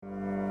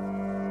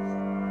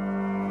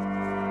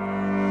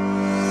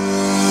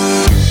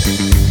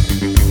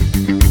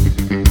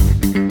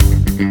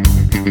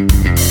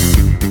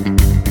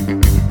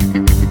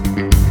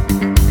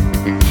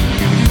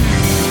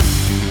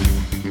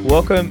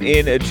welcome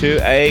in to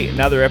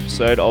another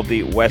episode of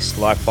the West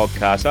Life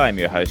Podcast. I am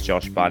your host,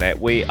 Josh Barnett.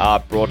 We are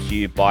brought to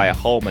you by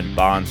Holman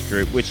Barnes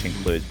Group, which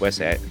includes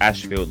West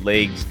Ashfield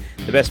Leagues,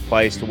 the best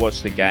place to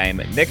watch the game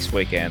next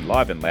weekend,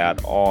 live and loud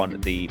on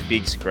the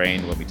big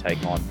screen when we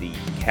take on the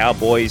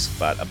Cowboys,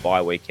 but a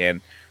bye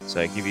weekend.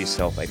 So give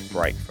yourself a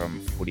break from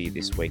footy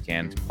this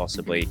weekend,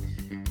 possibly.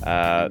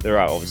 There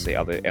are obviously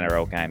other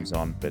NRL games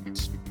on,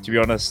 but to be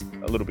honest,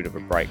 a little bit of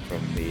a break from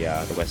the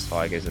West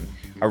Tigers and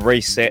a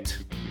reset,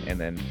 and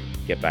then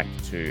get back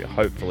to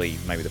hopefully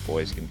maybe the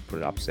boys can put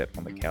an upset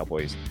on the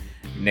Cowboys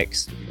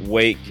next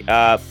week.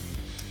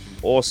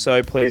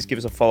 Also, please give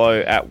us a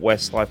follow at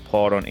Westlife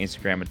Pod on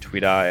Instagram and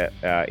Twitter.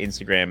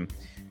 Instagram,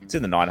 it's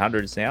in the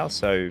 900s now,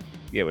 so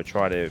yeah, we're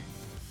trying to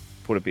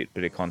put a bit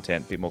of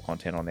content, bit more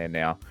content on there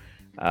now.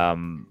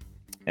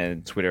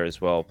 And Twitter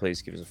as well.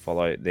 Please give us a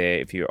follow there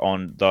if you're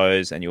on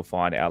those, and you'll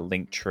find our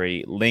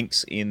Linktree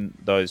links in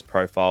those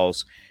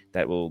profiles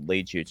that will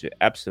lead you to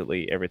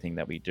absolutely everything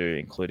that we do,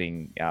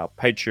 including our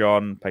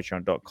Patreon,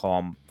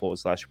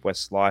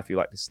 patreon.com/Westlife. If you'd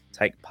like to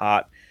take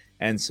part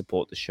and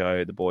support the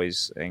show, the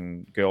boys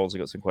and girls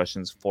have got some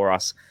questions for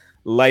us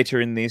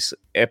later in this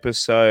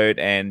episode.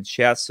 And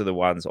shouts to the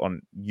ones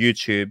on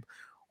YouTube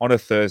on a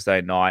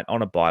Thursday night,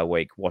 on a bye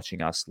week,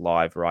 watching us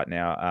live right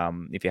now.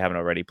 If you haven't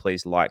already,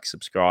 please like,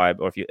 subscribe,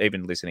 or if you're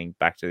even listening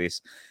back to this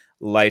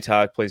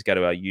later, please go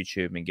to our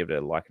YouTube and give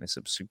it a like and a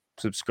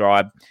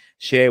subscribe.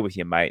 Share with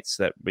your mates.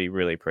 That we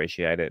really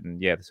appreciate it.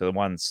 And yeah, so the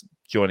ones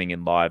joining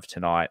in live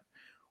tonight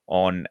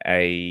on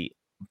a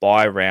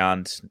bye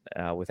round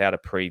without a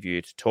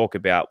preview to talk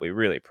about, we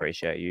really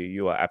appreciate you.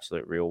 You are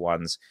absolute real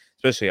ones,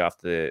 especially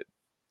after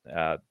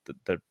the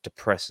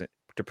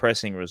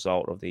depressing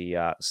result of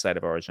the State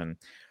of Origin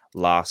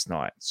last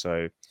night.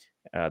 So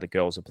the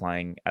girls are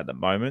playing at the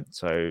moment,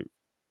 so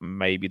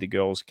maybe the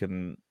girls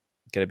can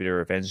get a bit of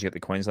revenge at the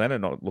Queenslander.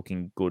 Not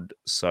looking good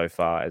so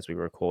far as we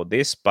record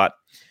this, but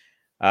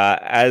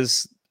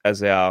as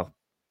our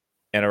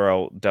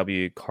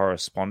NRLW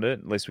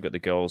correspondent, at least we've got the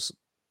girls'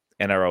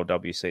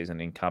 NRLW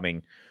season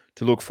incoming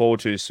to look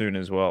forward to soon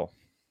as well.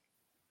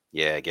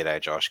 Yeah,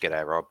 g'day Josh,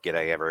 g'day Rob,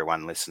 g'day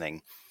everyone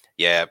listening.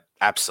 Yeah,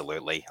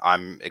 absolutely.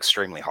 I'm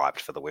extremely hyped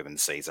for the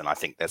women's season. I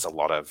think there's a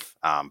lot of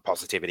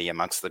positivity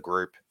amongst the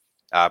group,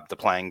 the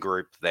playing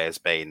group. There's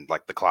been,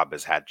 like, the club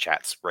has had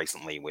chats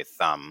recently with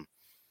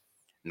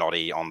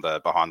Noddy on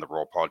the Behind the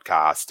Raw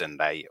podcast, and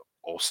they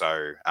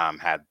also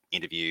had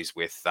interviews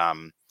with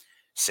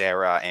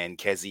Sarah and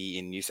Kezi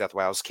in New South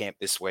Wales camp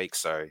this week.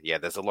 So yeah,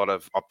 there's a lot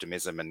of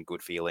optimism and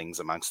good feelings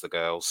amongst the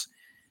girls.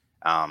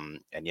 And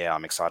yeah,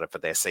 I'm excited for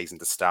their season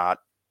to start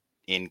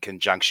in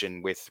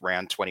conjunction with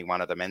round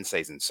 21 of the men's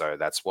season. So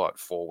that's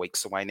 4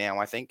 weeks away now,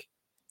 I think,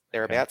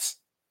 thereabouts.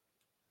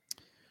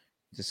 Okay.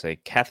 Just say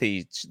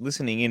Kathy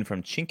listening in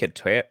from Cinque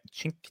Terre.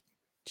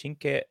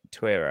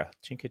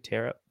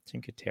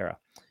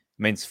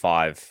 Means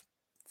five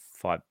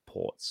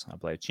ports, I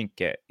believe.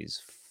 Cinque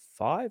is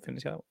 5, and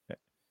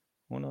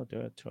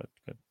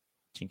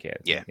Cinque,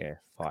 yeah,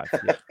 5.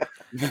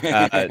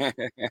 Yeah.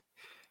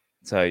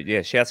 So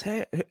yeah, shouts.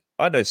 Hey,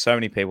 I know so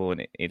many people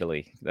in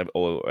Italy,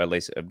 or at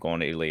least have gone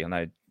to Italy. I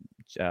know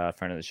a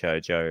friend of the show,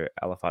 Joe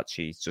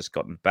Alafacci's just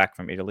gotten back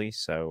from Italy,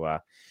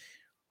 so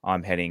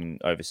I'm heading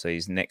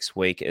overseas next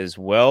week as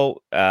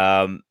well.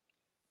 Mr.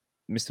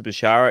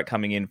 Bashara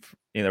coming in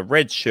a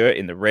red shirt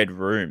in the red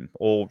room,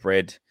 all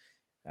red.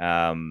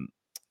 I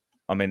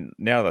mean,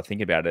 now that I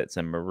think about it, it's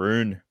a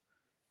maroon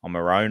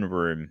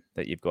room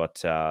that you've got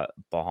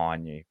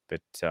behind you. But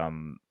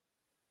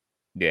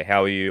yeah,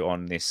 how are you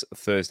on this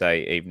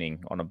Thursday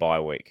evening on a bye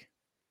week?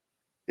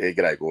 Yeah,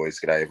 g'day boys,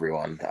 g'day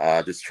everyone.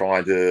 Just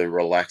trying to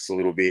relax a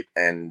little bit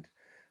and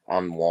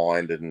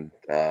unwind, and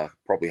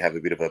probably have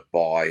a bit of a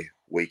bye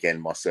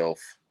weekend myself.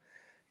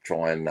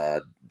 Try and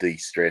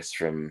de-stress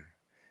from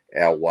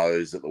our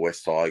woes at the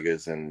West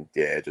Tigers, and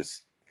yeah,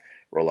 just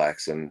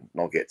relax and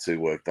not get too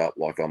worked up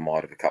like I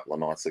might have a couple of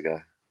nights ago.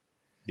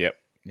 Yep,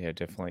 yeah,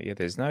 definitely. Yeah,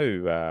 there's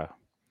no.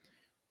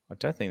 I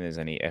don't think there's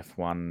any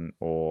F1,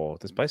 or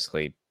there's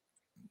basically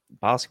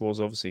basketball's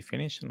obviously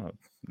finished, and I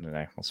don't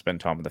know, I'll spend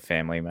time with the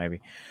family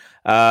maybe.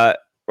 Right,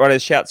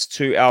 shouts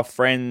to our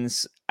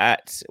friends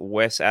at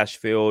West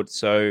Ashfield.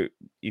 So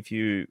if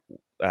you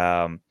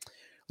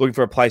looking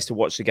for a place to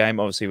watch the game,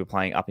 obviously we're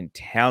playing up in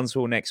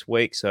Townsville next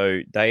week,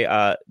 so they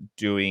are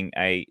doing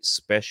a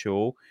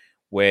special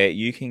where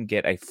you can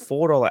get a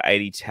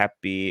 $4.80 tap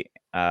beer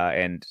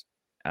and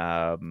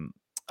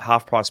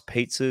half-price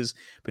pizzas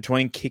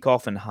between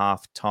kickoff and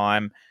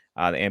half-time.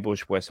 The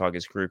Ambush West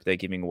Tigers group, they're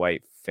giving away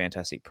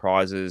fantastic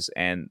prizes,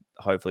 and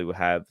hopefully we'll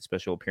have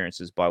special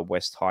appearances by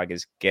West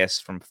Tigers guests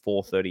from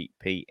 4:30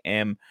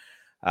 p.m.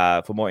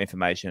 For more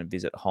information,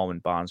 visit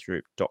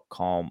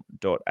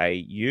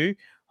holmanbarnesgroup.com.au.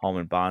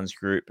 Holman Barnes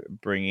Group,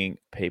 bringing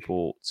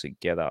people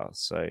together.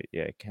 So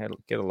yeah,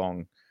 get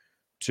along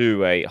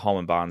to a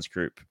Holman Barnes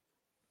Group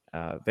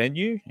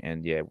venue,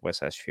 and yeah,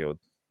 West Ashfield,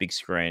 big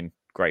screen,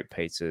 great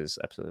pizzas.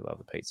 Absolutely love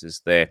the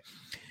pizzas there.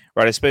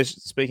 Right,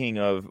 speaking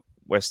of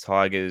West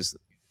Tigers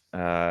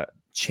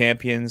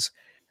champions,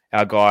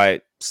 Our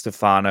guy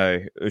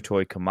Stefano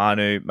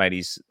Utoikamanu made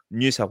his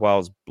New South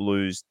Wales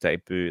Blues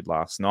debut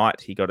last night.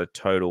 He got a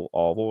total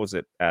of, what was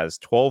it, as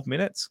 12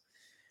 minutes?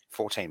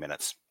 14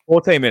 minutes.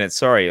 14 minutes,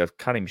 sorry. I've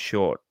cut him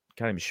short.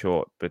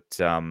 But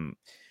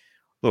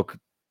look,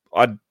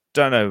 I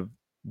don't know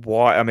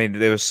why. I mean,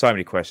 there were so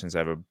many questions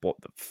over what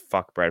the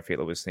fuck Brad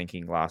Fittler was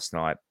thinking last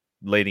night,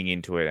 leading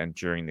into it and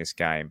during this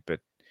game. But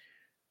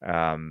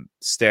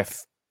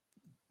Steph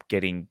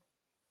getting,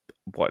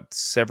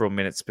 several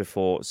minutes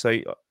before. So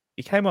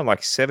he came on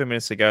like 7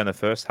 minutes ago in the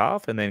first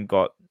half and then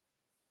got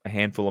a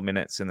handful of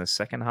minutes in the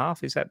second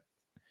half. Is that?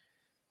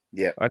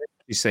 Yeah. I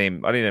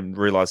didn't even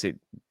realize he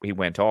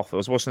went off. I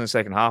was watching the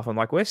second half. I'm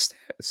like, where's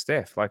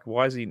Steph? Like,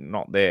 why is he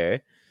not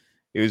there?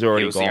 He was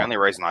already gone. The only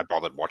reason I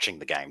bothered watching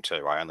the game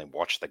too. I only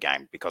watched the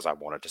game because I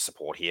wanted to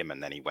support him,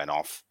 and then he went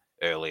off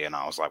early, and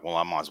I was like, well,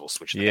 I might as well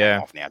switch the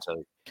game off now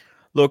too.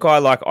 Look, I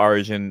like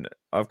Origin.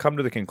 I've come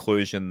to the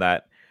conclusion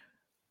that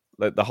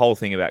the whole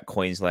thing about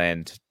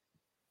Queensland,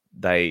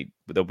 that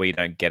we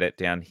don't get it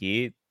down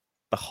here.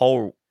 The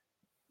whole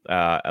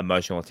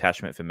emotional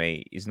attachment for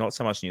me is not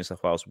so much New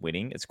South Wales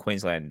winning; it's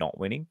Queensland not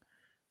winning.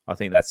 I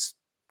think that's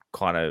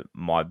kind of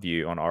my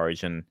view on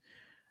Origin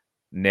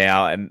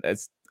now,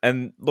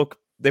 and look,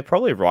 they're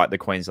probably right. The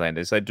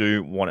Queenslanders, they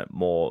do want it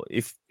more.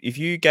 If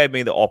you gave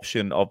me the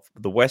option of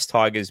the West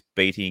Tigers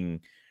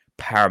beating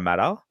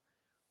Parramatta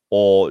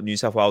or New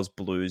South Wales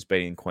Blues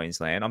beating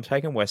Queensland, I'm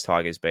taking West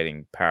Tigers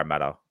beating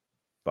Parramatta.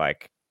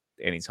 Like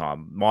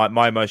anytime,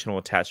 my emotional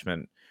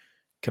attachment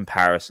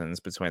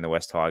comparisons between the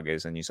West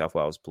Tigers and New South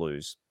Wales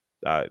Blues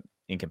are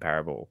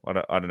incomparable. I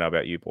don't know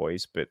about you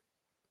boys, but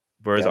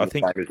whereas I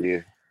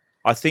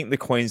think the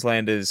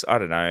Queenslanders, I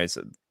don't know,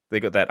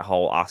 they got that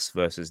whole us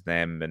versus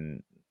them,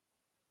 and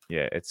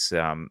yeah, it's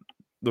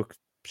look,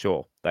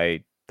 sure,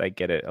 they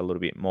get it a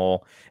little bit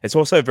more. It's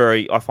also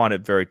I find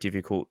it very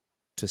difficult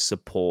to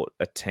support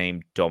a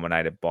team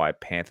dominated by a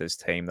Panthers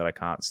team that I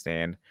can't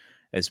stand,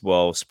 as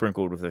well,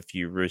 sprinkled with a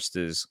few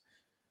Roosters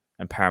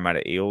and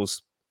Parramatta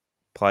Eels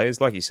players.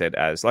 Like you said,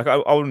 I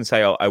wouldn't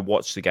say I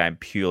watched the game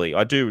purely.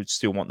 I do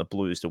still want the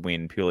Blues to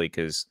win purely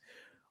because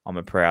I'm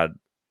a proud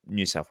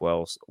New South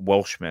Wales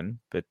Welshman,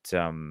 but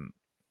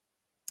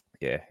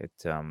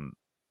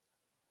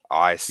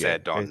I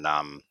said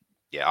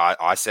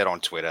I said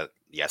on Twitter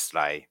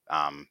yesterday,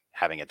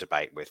 having a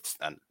debate with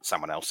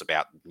someone else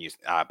about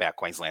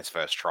Queensland's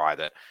first try,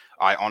 that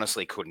I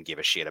honestly couldn't give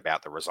a shit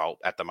about the result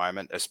at the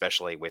moment,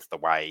 especially with the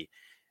way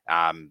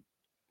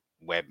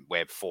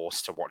we're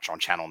forced to watch on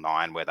Channel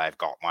 9, where they've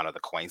got one of the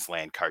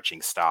Queensland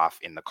coaching staff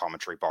in the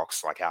commentary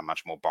box. Like, how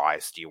much more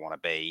biased do you want to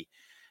be?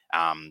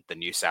 The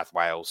New South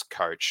Wales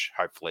coach,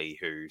 hopefully,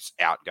 who's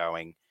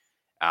outgoing,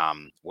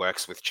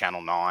 works with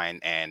Channel 9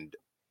 and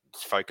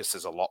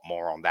focuses a lot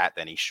more on that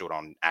than he should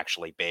on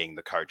actually being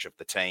the coach of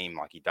the team.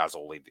 Like, he does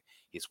all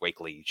his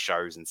weekly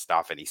shows and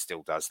stuff, and he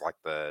still does like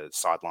the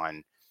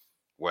sideline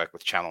work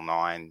with Channel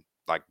 9,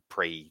 like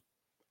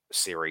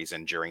pre-series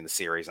and during the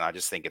series. And I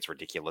just think it's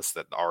ridiculous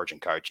that the Origin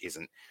coach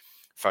isn't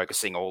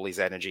focusing all his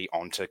energy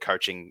onto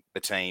coaching the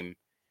team.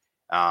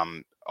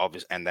 And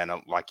then,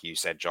 like you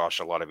said, Josh,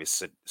 a lot of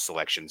his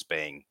selections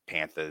being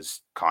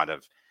Panthers kind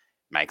of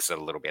makes it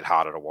a little bit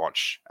harder to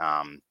watch,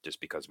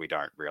 just because we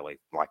don't really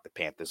like the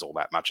Panthers all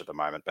that much at the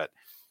moment. But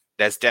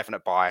there's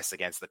definite bias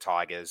against the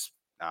Tigers,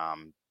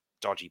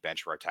 dodgy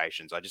bench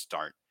rotations. I just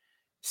don't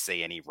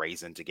see any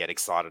reason to get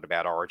excited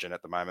about Origin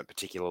at the moment,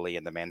 particularly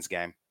in the men's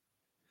game.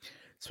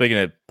 Speaking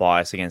of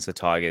bias against the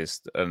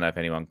Tigers, I don't know if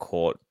anyone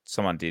caught,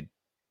 someone did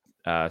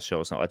show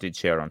us, I did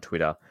share it on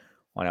Twitter,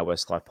 on our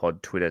Westlife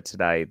Pod Twitter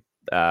today.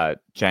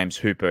 James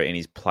Hooper, in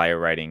his player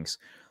ratings,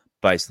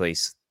 basically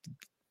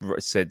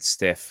said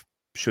Steph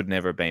should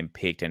never have been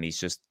picked, and he's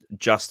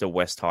just a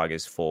West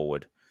Tigers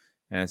forward.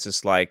 And it's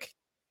just like,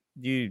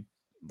 you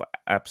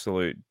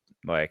absolute,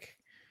 like,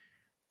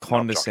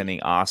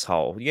 condescending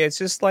asshole. Yeah, it's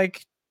just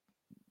like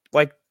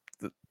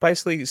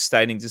basically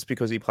stating just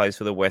because he plays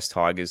for the West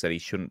Tigers that he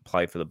shouldn't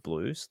play for the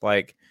Blues.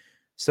 Like,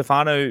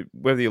 Stefano,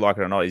 whether you like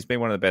it or not, he's been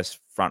one of the best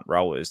front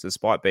rowers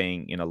despite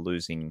being in a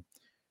losing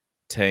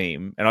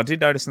team. And I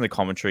did notice in the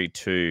commentary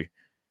too,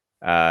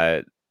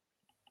 they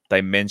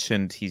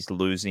mentioned his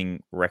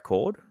losing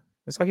record.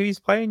 It's like, if he's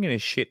playing in a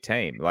shit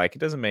team, like, it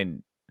doesn't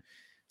mean,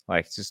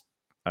 like, it's just,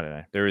 I don't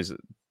know.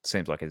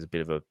 Seems like there's a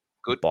bit of a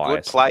good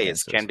bias. Good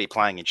players can be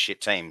playing in shit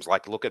teams.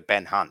 Like, look at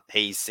Ben Hunt.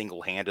 He's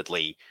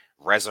single-handedly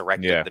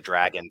resurrected the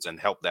Dragons and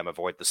helped them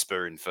avoid the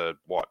spoon for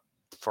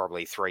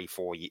probably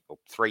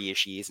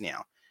 3-ish years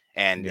now.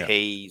 And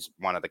he's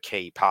one of the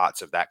key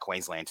parts of that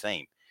Queensland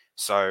team.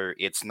 So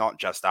it's not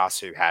just us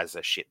who has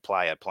a shit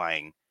player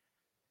playing,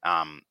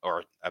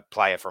 or a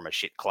player from a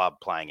shit club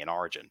playing in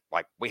Origin.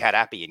 Like, we had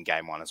Appy in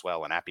game 1 as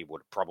well, and Appy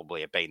would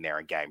probably have been there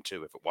in game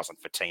 2 if it wasn't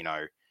for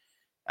Tino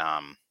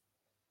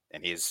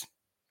and his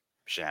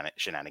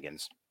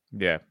shenanigans.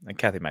 Yeah, and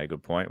Kathy made a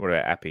good point. What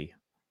about Appy?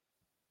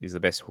 He's the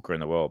best hooker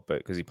in the world, but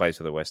because he plays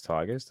for the West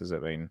Tigers, does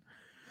that mean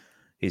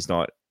he's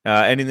not?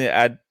 Anything to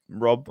add,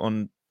 Rob,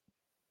 on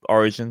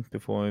Origin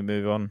before we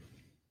move on?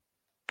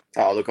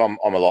 Oh, look, I'm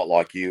a lot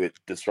like you. It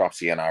disrupts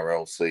the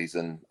NRL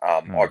season.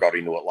 I got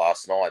into it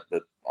last night,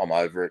 but I'm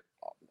over it.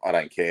 I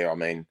don't care. I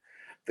mean,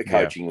 the Yeah.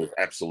 coaching was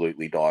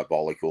absolutely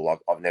diabolical.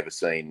 I've never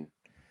seen,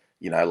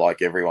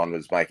 like everyone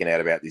was making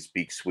out about this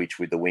big switch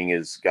with the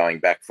wingers going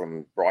back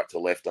from right to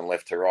left and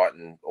left to right,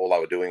 and all they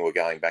were doing were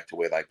going back to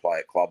where they play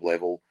at club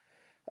level.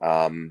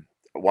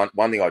 One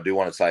thing I do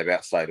want to say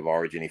about State of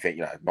Origin, if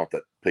not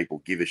that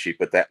people give a shit,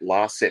 but that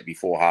last set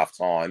before half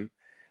time,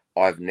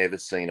 I've never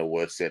seen a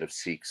worse set of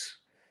six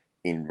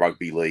in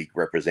rugby league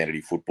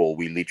representative football.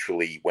 We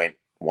literally went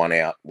one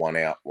out, one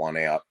out, one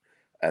out,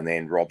 and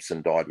then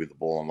Robson died with the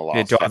ball on the Yeah,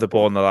 last drive the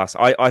ball tackle. on the last.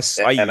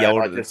 I And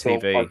yelled I at the just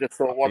thought,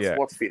 TV. Yeah.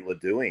 what's Fittler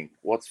doing?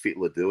 What's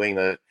Fittler doing?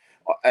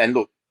 And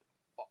look,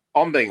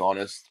 I'm being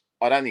honest.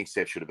 I don't think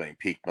Steph should have been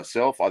picked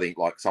myself. I think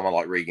like someone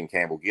like Regan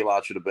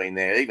Campbell-Gillard should have been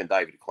there. Even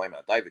David Clemmer.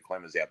 David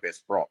Clemmer's our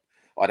best prop.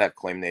 I'd have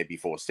Clem there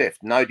before Steph.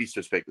 No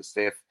disrespect to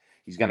Steph.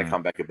 He's going to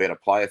come back a better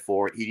player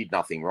for it. He did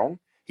nothing wrong.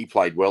 He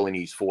played well in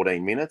his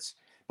 14 minutes.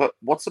 But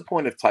what's the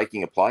point of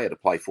taking a player to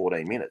play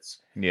 14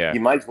 minutes? Yeah.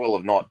 You may as well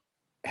have not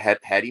had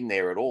him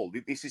there at all.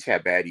 This is how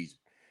bad his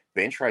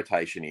bench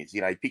rotation is. He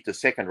picked a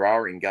second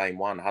rower in game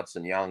one.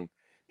 Hudson Young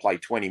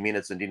played 20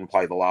 minutes and didn't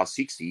play the last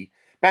 60.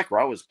 Back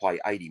rowers play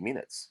 80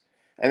 minutes.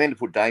 And then to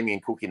put Damien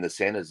Cook in the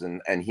centres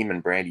and him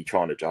and Brandy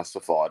trying to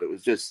justify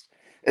it,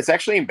 it's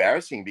actually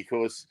embarrassing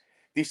because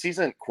this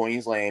isn't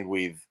Queensland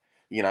with,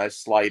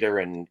 Slater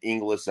and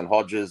Inglis and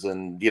Hodges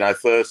and,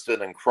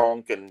 Thurston and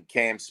Cronk and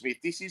Cam Smith.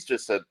 This is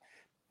just a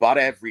butt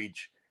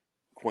average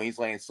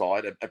Queensland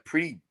side, a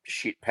pretty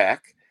shit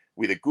pack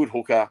with a good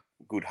hooker,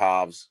 good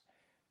halves,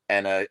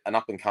 and an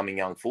up and coming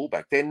young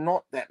fullback. They're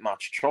not that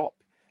much chop.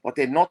 Like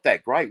they're not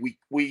that great.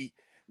 We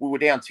were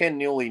down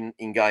 10-0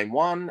 in game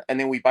one, and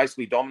then we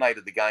basically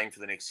dominated the game for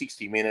the next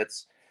 60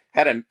 minutes,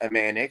 had a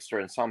man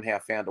extra, and somehow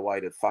found a way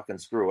to fucking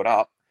screw it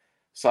up.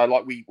 So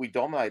like we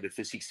dominated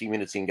for 60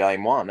 minutes in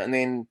game one, and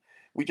then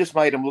we just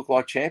made them look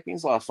like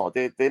champions last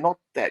night. They're not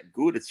that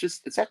good. It's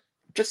just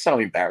so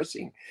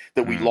embarrassing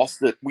that we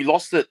lost it. We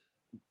lost it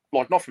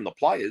like not from the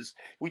players.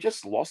 We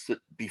just lost it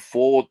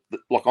before,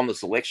 like on the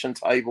selection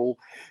table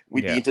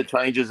with the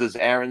interchanges, as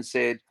Aaron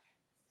said.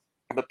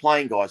 But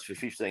playing guys for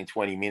 15,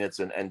 20 minutes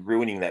and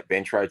ruining that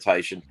bench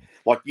rotation,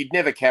 like you'd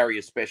never carry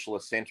a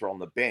specialist centre on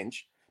the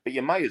bench, but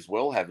you may as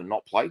well have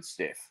not played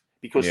Steph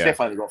because Steph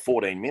only got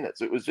 14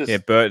 minutes. It was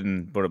just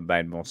Burton would have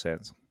made more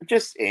sense.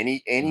 Just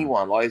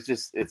anyone. Like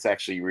it's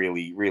actually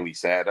really, really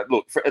sad.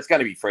 Look, it's going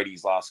to be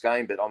Freddie's last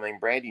game, but I mean,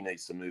 Brandy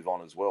needs to move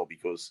on as well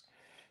because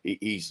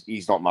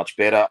he's not much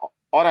better.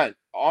 I've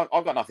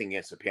got nothing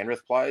against the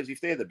Penrith players. If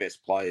they're the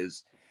best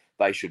players,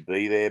 they should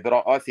be there.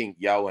 But I think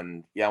Yo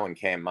and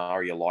Cam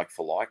Murray are like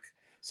for like.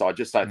 So I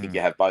just don't think you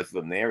have both of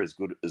them there as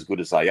good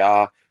as they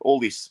are. All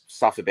this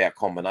stuff about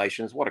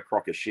combinations, what a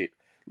crock of shit.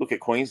 Look at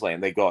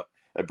Queensland. They got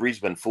a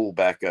Brisbane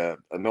fullback, a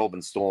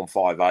Melbourne Storm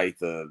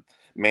 5'8", a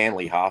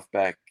Manly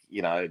halfback,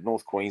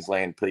 North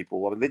Queensland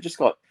people. I mean,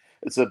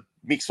 it's a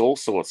mix all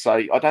sorts. So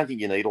I don't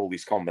think you need all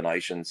this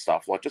combination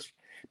stuff. Like just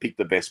pick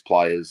the best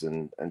players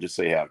and just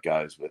see how it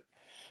goes. But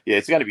yeah,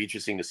 it's going to be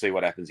interesting to see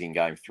what happens in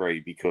game 3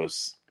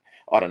 because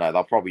I don't know,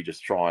 they'll probably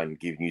just try and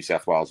give New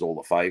South Wales all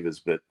the favours,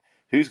 but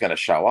who's going to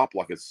show up?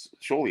 Like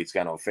surely it's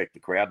going to affect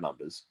the crowd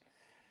numbers.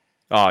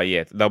 Oh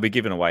yeah, they'll be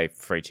giving away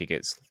free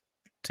tickets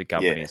to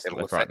companies. It'll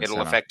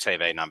affect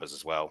TV numbers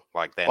as well.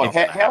 Like they're like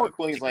not how are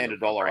Queensland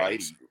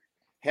 $1.80?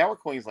 How are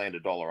Queensland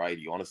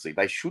 $1.80? Honestly,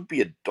 they should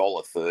be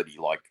 $1.30.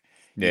 Like,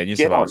 New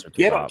South Wales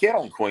get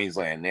on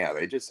Queensland now.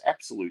 They're just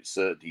absolute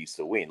certainties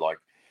to win. Like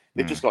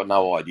they've just got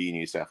no idea.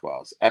 New South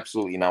Wales,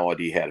 absolutely no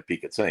idea how to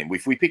pick a team.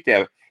 If we picked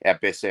our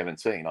best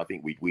 17, I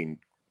think we'd win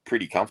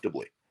pretty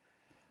comfortably.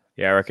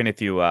 Yeah, I reckon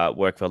if you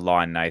work for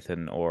Lion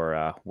Nathan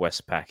or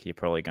Westpac, you're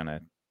probably going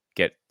to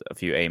get a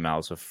few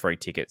emails of free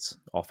tickets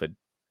offered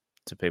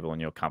to people in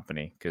your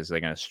company because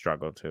they're going to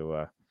struggle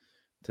to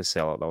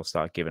sell it. They'll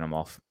start giving them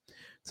off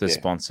to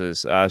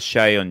sponsors.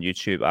 Shay on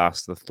YouTube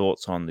asked the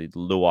thoughts on the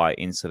Luai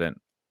incident.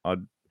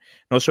 I'm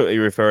not sure if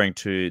you're referring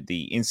to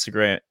the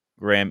Instagram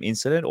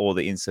incident or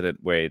the incident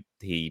where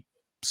he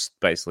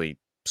basically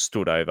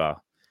stood over.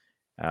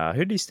 Who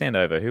did he stand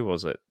over? Who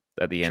was it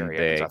at the end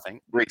there? Evans, I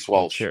think. Reece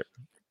Walsh.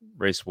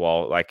 Reece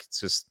Walsh. Like, it's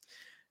just,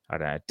 I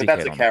don't know. But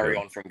that's a carry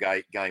on from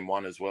game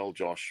 1 as well,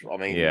 Josh. I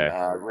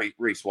mean,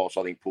 Reece Walsh,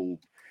 I think, pulled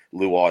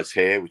Luai's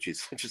hair, which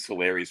is just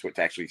hilarious to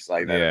actually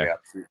say that about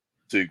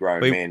two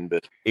grown men.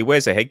 But he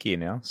wears a headgear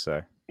now,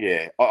 so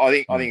yeah, I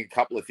think a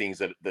couple of things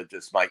that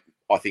just make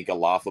I think are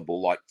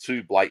laughable, like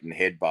 2 blatant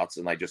headbutts,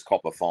 and they just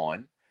cop a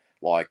fine.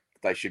 Like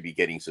they should be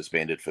getting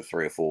suspended for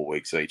 3 or 4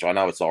 weeks each. I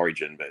know it's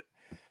Origin, but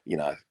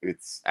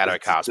it's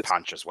Addo-Carr's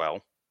punch as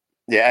well.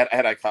 Yeah,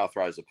 Addo-Carr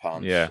throws a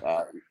punch. Yeah,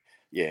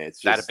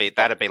 it's just,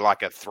 that'd be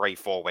like a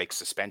 3-4 week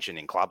suspension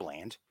in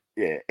clubland.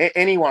 Yeah,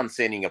 anyone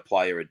sending a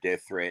player a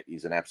death threat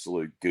is an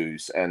absolute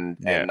goose, and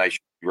they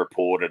should be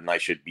reported, and they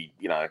should be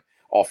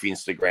off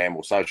Instagram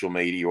or social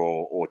media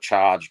or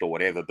charged or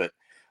whatever. But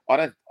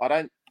I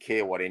don't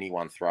care what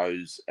anyone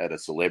throws at a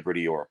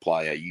celebrity or a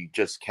player. You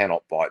just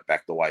cannot bite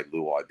back the way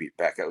Luai bit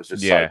back. It was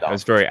just so Yeah, it dumb.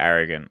 was very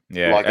arrogant.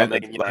 Yeah, Like, I and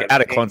mean, like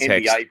out of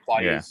context.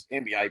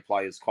 NBA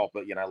players cop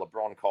it.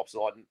 LeBron cops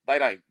it. They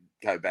don't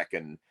go back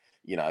and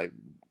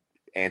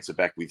answer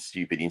back with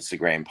stupid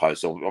Instagram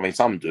posts. Or, I mean,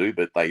 some do,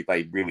 but they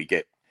really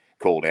get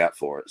called out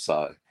for it.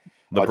 So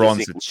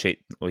LeBron's a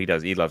cheat. Well,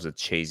 he loves a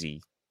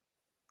cheesy.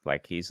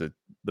 Like he's the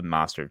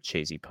master of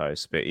cheesy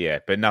posts. But yeah,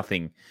 but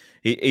nothing.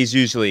 He's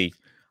usually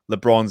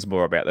LeBron's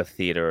more about the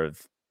theater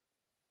of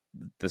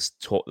the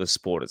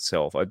sport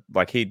itself.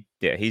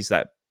 He's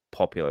that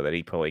popular that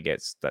he probably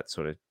gets that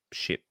sort of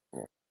shit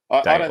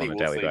I don't on think a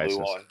we'll daily see basis.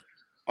 Luai.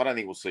 I don't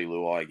think we'll see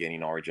Luai again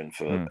in Origin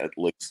for at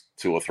least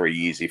 2 or 3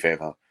 years, if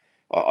ever.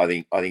 I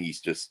think he's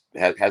just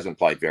hasn't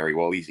played very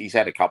well. He's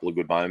had a couple of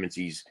good moments.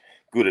 He's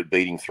good at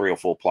beating 3 or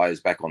 4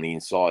 players back on the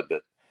inside,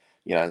 but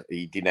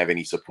he didn't have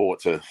any support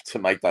to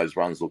make those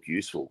runs look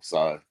useful.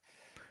 So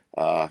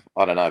I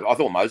don't know. I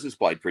thought Moses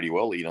played pretty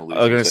well. I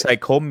was going to say,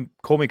 call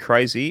me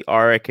crazy.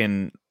 I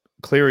reckon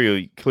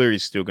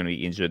Cleary's still going to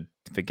be injured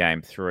for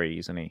Game 3,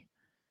 isn't he?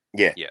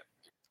 Yeah.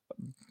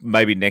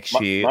 Maybe next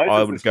year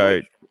I would go.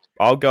 Good.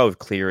 I'll go with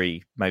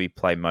Cleary. Maybe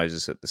play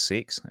Moses at the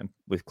 6 and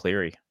with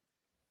Cleary.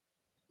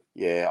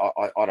 Yeah,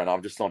 I don't know.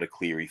 I'm just not a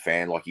Cleary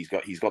fan. Like he's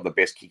got the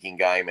best kicking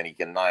game and he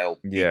can nail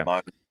big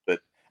moments,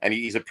 and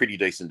he's a pretty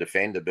decent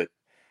defender. But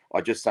I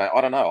just say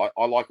I don't know.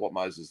 I like what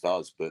Moses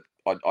does, but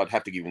I'd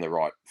have to give him the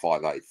right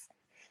 5/8.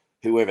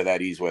 Whoever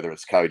that is, whether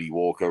it's Cody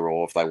Walker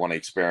or if they want to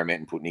experiment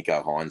and put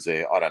Nico Hines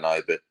there, I don't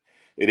know. But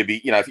it'd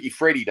be if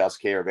Freddie does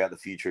care about the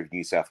future of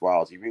New South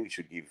Wales, he really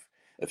should give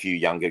a few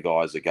younger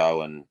guys a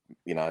go, and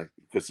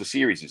because the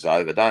series is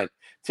over.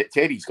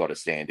 Teddy's got to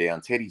stand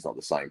down. Teddy's not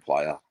the same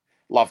player.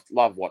 Love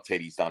what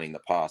Teddy's done in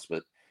the past,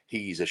 but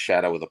he's a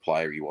shadow of the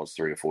player he was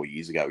 3 or 4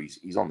 years ago.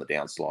 He's on the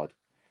downslide.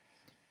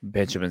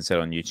 Benjamin said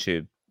on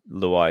YouTube,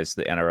 Luai's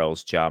the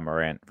NRL's Ja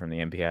Morant from the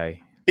NBA.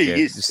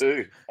 He is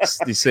too.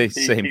 You see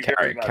him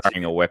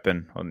carrying a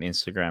weapon on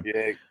Instagram.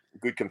 Yeah,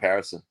 good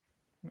comparison.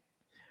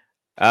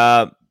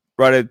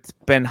 Right,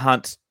 Ben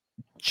Hunt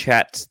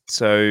chat.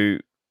 So,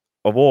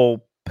 of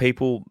all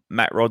people,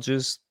 Matt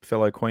Rogers,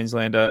 fellow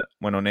Queenslander,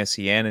 went on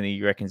SEN and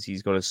he reckons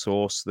he's got a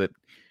source that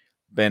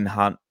Ben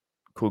Hunt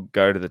could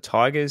go to the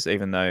Tigers,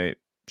 even though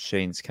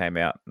Sheens came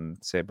out and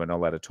said we're not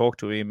allowed to talk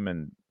to him,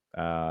 and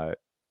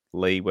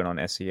Lee went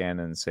on SEN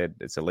and said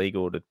it's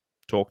illegal to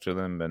talk to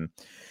them. And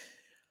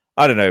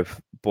I don't know,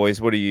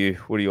 boys, what are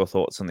your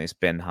thoughts on this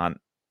Ben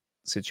Hunt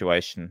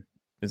situation?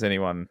 Has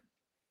anyone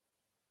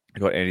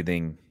got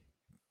anything?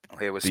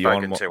 It was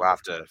spoken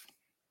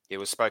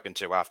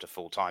to after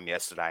full time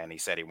yesterday, and he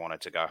said he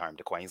wanted to go home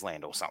to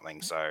Queensland or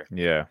something. So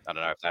yeah, I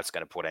don't know if that's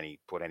going to put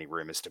any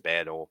rumours to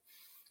bed or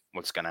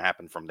what's going to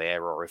happen from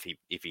there, or if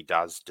he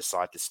does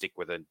decide to stick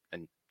with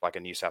a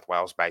New South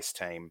Wales based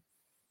team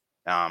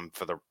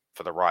for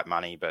the right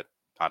money. But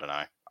I don't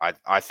know.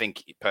 I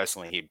think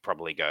personally he'd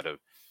probably go to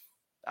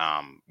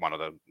one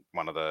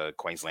of the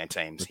Queensland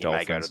teams. He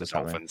may go to the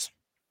Dolphins.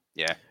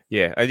 Yeah.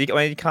 I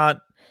mean, you can't.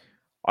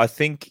 I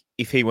think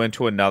if he went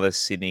to another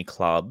Sydney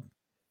club,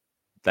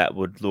 that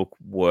would look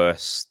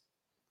worse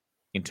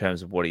in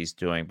terms of what he's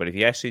doing. But if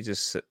he actually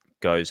just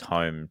goes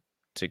home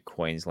to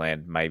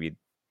Queensland, maybe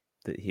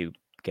that he'll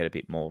get a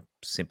bit more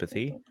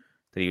sympathy,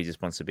 that he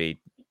just wants to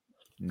be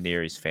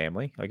near his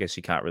family. I guess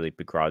you can't really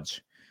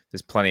begrudge.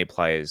 There's plenty of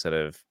players that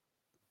have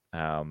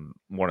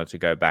wanted to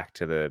go back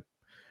to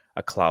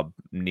a club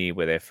near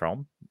where they're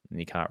from, and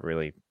you can't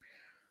really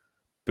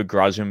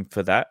begrudge them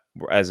for that,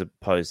 as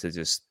opposed to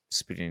just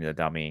spitting the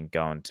dummy and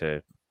going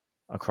to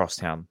a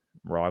crosstown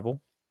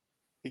rival.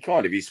 He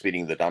kind of is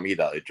spitting the dummy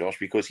though, Josh,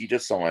 because he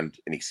just signed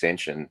an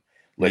extension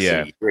less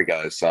than a year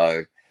ago.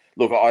 So,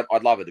 look,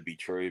 I'd love it to be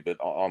true, but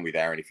I'm with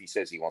Aaron. If he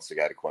says he wants to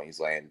go to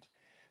Queensland,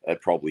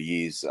 it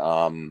probably is.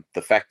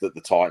 The fact that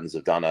the Titans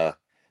have done a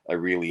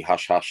really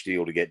hush-hush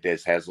deal to get Des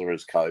Hasler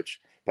as coach,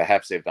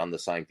 perhaps they've done the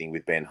same thing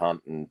with Ben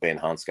Hunt, and Ben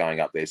Hunt's going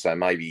up there. So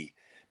maybe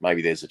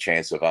there's a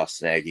chance of us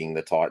snagging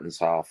the Titans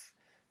half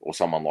or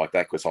someone like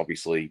that, because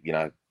obviously,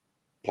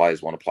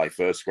 players want to play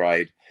first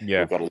grade.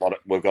 Yeah,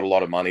 we've got a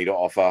lot of money to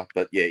offer.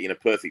 But yeah, in a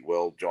perfect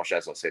world, Josh,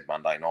 as I said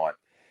Monday night,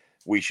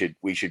 we should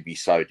be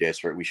so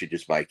desperate. We should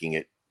just making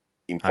it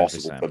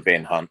impossible 100%. For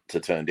Ben Hunt to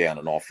turn down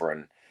an offer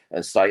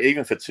and stay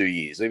even for 2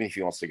 years. Even if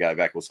he wants to go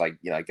back, we'll say,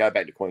 go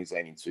back to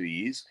Queensland in 2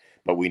 years,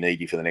 but we need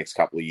you for the next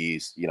couple of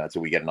years,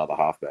 till we get another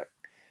halfback.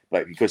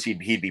 But because he'd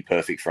be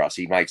perfect for us.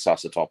 He makes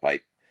us a top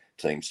 8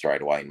 team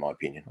straight away, in my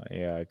opinion.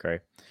 Yeah, I agree.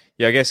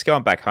 Yeah, I guess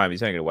going back home,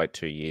 he's only going to wait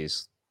 2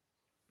 years,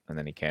 and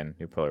then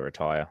he'll probably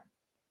retire.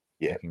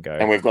 Yeah, can go.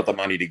 And we've got the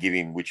money to give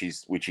him, which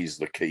is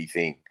the key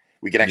thing.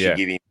 We can actually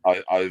give him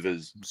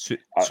overs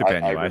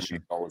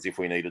superannuation $1 if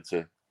we needed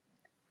to.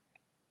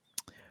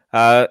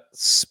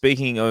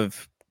 Speaking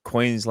of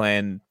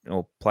Queensland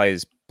or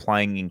players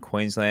playing in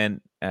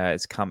Queensland,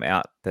 it's come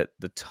out that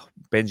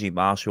Benji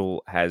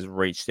Marshall has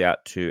reached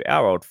out to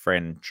our old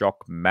friend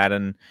Jock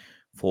Madden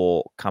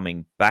for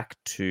coming back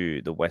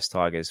to the West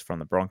Tigers from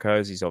the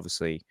Broncos. He's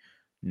obviously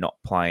not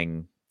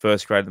playing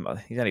first grade.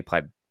 He's only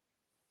played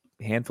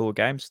a handful of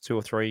games, 2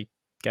 or 3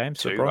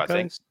 games for the 2, I think.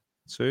 Broncos.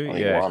 2, I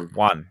think yeah, one.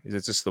 1. Is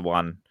it just the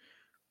one?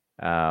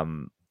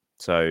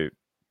 So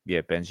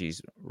yeah,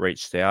 Benji's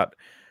reached out.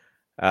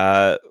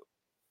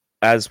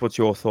 What's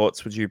your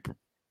thoughts? Would you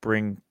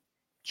bring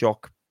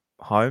Jock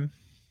home?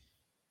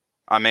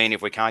 I mean,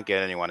 if we can't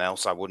get anyone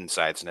else, I wouldn't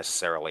say it's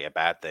necessarily a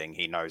bad thing.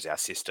 He knows our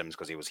systems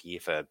because he was here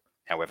for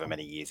however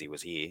many years he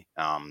was here.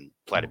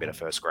 Played a bit of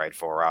first grade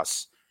for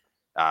us,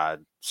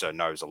 so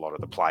knows a lot of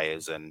the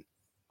players and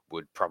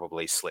would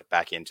probably slip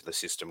back into the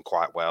system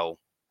quite well.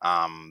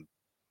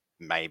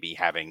 Maybe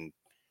having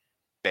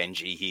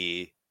Benji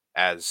here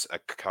as a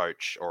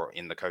coach or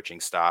in the coaching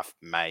staff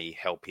may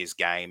help his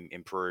game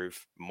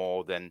improve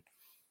more than,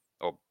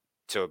 or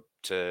to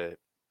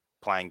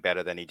playing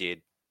better than he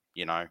did,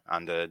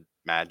 under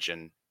Madge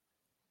and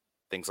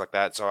things like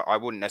that. So I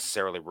wouldn't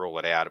necessarily rule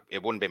it out.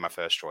 It wouldn't be my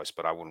first choice,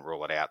 but I wouldn't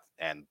rule it out.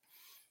 And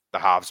the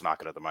halves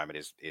market at the moment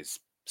is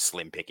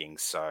slim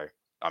pickings. So,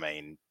 I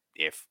mean,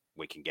 if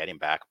we can get him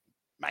back,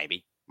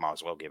 maybe might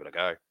as well give it a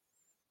go.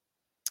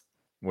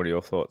 What are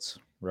your thoughts,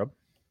 Rob?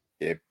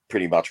 Yeah,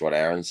 pretty much what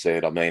Aaron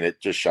said. I mean, it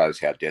just shows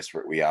how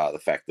desperate we are. The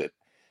fact that,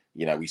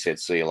 we said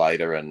see you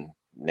later, and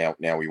now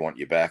we want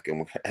you back,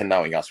 and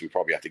knowing us, we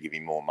probably have to give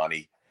him more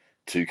money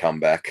to come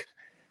back,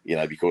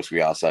 because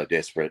we are so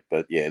desperate.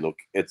 But yeah, look,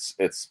 it's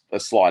a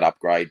slight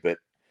upgrade, but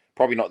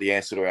probably not the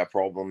answer to our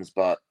problems.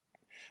 But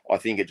I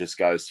think it just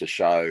goes to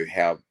show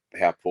how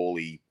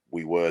poorly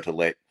we were to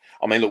let.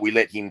 I mean, look, we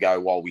let him go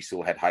while we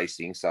still had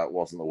Hastings, so it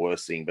wasn't the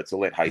worst thing. But to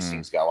let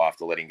Hastings go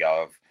after letting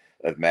go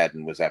of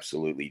Madden was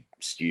absolutely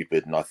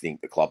stupid. And I think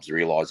the club's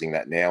realising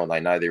that now, and they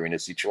know they're in a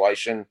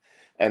situation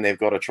and they've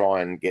got to try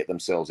and get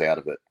themselves out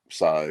of it.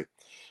 So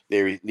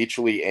there is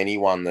literally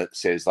anyone that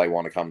says they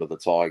want to come to the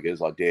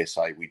Tigers, I dare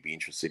say we'd be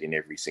interested in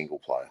every single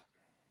player.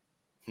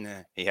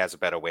 Yeah, he has a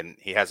better win.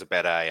 He has a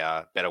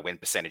better win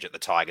percentage at the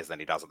Tigers than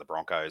he does at the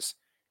Broncos.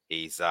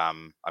 He's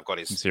I've got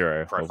his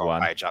 0 profile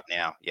page up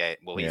now. Yeah,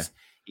 well,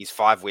 he's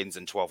 5 wins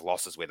and 12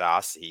 losses with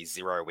us. He's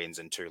 0 wins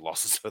and 2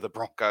 losses for the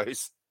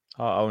Broncos.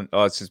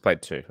 It's just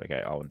played 2.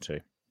 Okay, 0-2.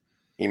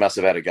 He must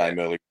have had a game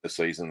early in the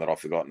season that I've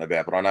forgotten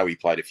about, but I know he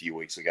played a few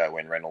weeks ago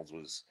when Reynolds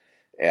was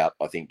out,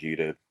 I think, due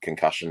to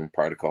concussion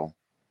protocol.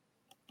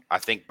 I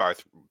think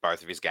both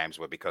of his games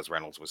were because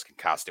Reynolds was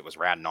concussed. It was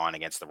round 9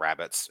 against the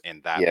Rabbits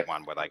in that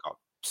one where they got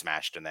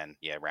smashed, and then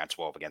round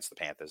 12 against the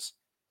Panthers.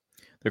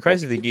 The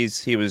crazy thing is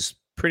he was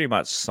pretty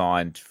much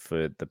signed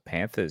for the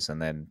Panthers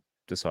and then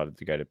decided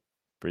to go to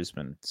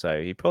Brisbane.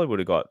 So he probably would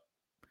have got,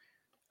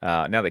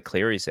 now that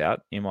Cleary's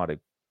out, he might have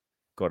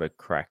got a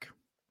crack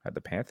at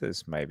the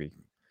Panthers maybe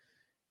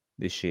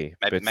this year.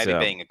 Maybe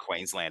being a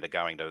Queenslander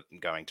going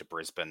to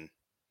Brisbane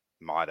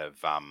might have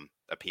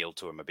appealed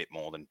to him a bit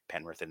more than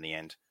Penrith in the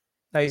end.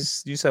 No,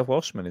 he's New South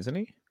Welshman, isn't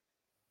he?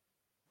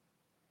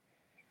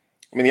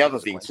 I mean, the other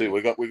thing too,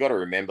 we got to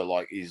remember,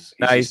 like, he's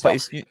a New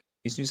South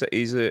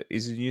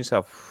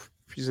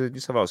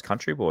Wales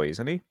country boy,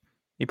 isn't he?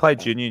 He played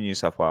junior New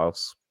South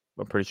Wales.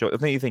 I'm pretty sure. I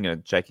think you're thinking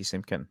of Jakey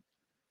Simpkin.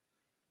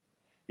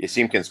 Yeah,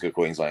 Simpkin's good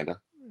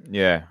Queenslander.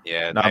 Yeah,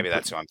 maybe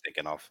that's who I'm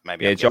thinking of.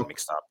 Maybe I'm getting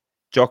mixed up.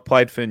 Jock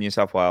played for New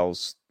South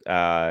Wales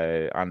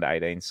under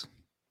 18s.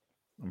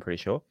 I'm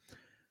pretty sure.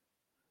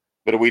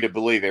 But are we to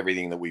believe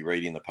everything that we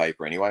read in the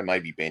paper anyway?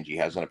 Maybe Benji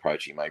hasn't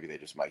approached him. Maybe they're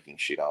just making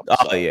shit up.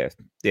 Oh, yeah.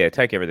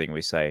 Take everything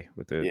we say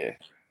with the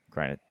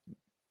grain of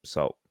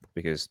salt,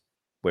 because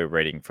we're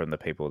reading from the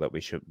people that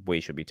we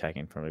should be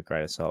taking from a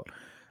grain of salt.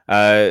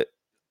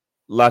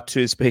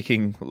 Latu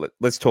speaking.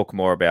 Let's talk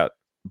more about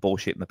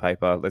bullshit in the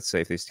paper. Let's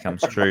see if this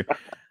comes true.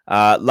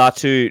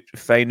 Latu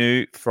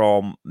Fainu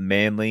from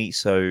Manly.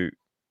 So,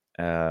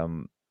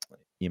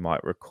 you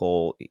might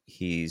recall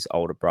his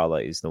older brother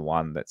is the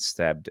one that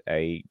stabbed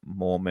a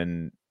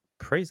Mormon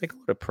priest. They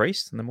call it a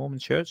priest in the Mormon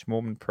church,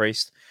 Mormon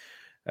priest,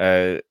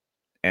 and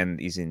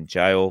is in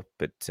jail.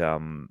 But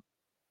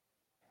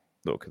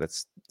look,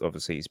 that's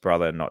obviously his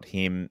brother, not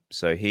him.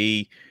 So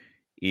he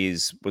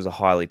was a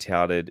highly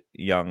touted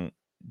young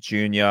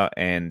junior,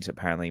 and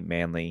apparently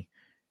Manly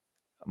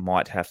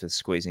might have to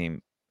squeeze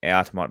him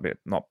out,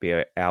 not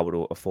be able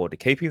to afford to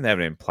keep him. They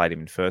haven't even played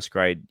him in first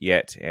grade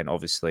yet, and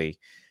obviously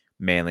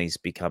Manly's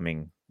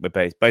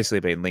we're basically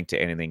being linked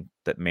to anything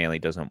that Manly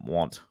doesn't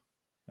want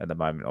at the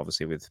moment,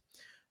 obviously with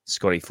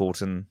Scotty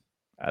Fulton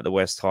at the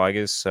West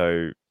Tigers.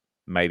 So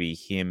maybe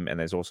him, and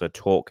there's also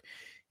talk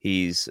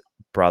his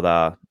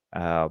brother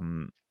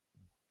Samuela,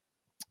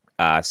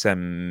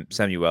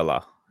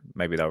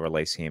 maybe they'll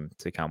release him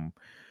to come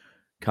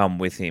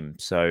with him.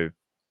 So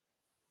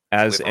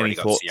we've already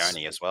got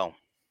Sione as well.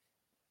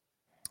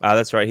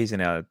 That's right. He's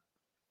in our.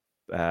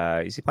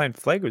 Is he playing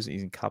flag or is he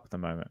in cup at the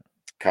moment?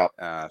 Cup.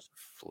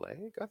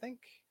 Flag, I think.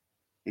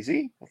 Is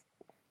he?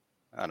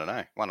 I don't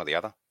know. One or the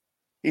other.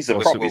 He's a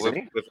prop, isn't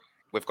he?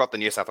 We've got the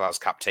New South Wales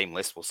Cup team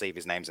list. We'll see if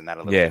his name's in that a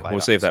little bit later.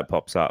 We'll see if that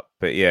pops up.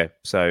 But yeah,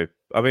 so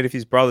I mean, if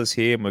his brother's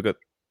here and we've got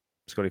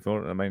Scotty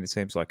Fulton, I mean, it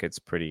seems like it's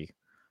pretty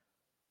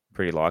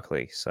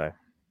likely. So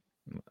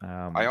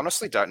I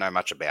honestly don't know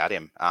much about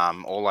him.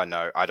 All I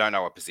know, I don't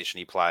know what position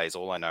he plays.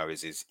 All I know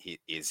is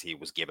he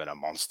was given a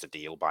monster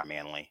deal by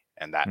Manly,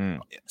 and that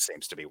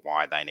seems to be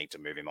why they need to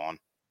move him on.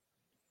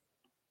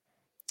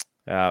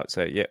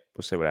 So yeah,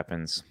 we'll see what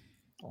happens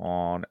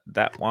on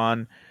that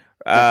one.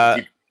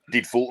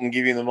 Did Fulton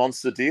give him the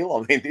monster deal?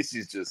 I mean, this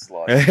is just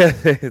like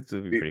this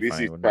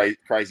is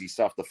crazy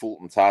stuff. The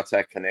Fulton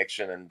Tartak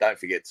connection, and don't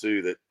forget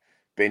too that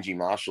Benji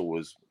Marshall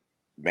was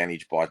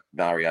managed by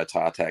Mario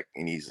Tartak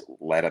in his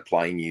latter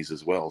playing years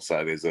as well.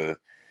 So there's a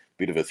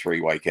bit of a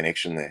three-way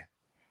connection there.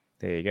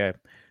 There you go.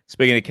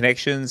 Speaking of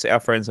connections, our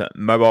friends at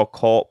Mobile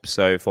Corp,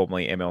 so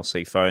formerly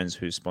MLC Phones,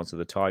 who sponsored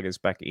the Tigers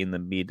back in the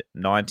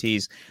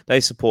mid-90s,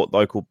 they support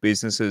local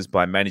businesses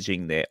by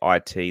managing their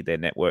IT, their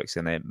networks,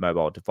 and their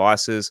mobile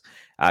devices.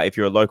 If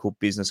you're a local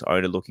business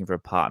owner looking for a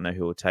partner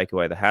who will take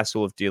away the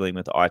hassle of dealing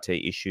with IT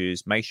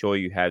issues, make sure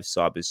you have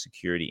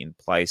cybersecurity in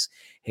place.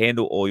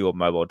 Handle all your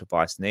mobile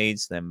device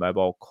needs, then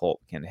Mobile Corp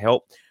can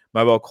help.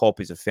 Mobile Corp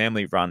is a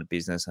family-run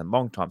business and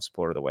long-time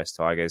supporter of the West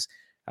Tigers.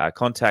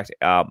 Contact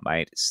our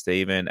mate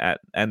Stephen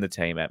and the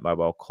team at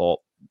Mobile Corp.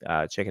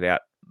 Check it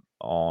out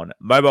on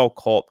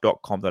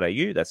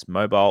mobilecorp.com.au. That's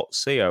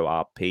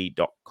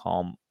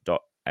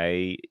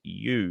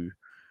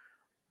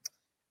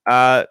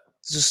mobilecorp.com.au.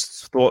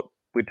 Just thought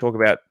we'd talk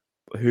about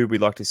who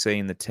we'd like to see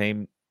in the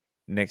team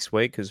next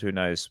week, because who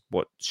knows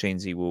what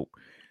Sheensy will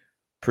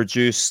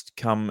produce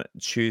come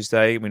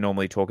Tuesday. We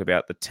normally talk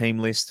about the team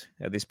list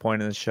at this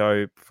point in the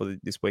show for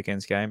this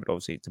weekend's game, but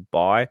obviously it's a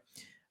bye.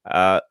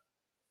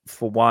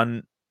 For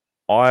one,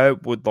 I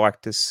would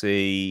like to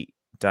see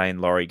Dane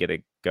Laurie get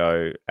a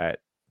go at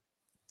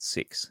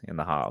 6 in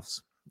the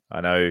halves. I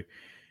know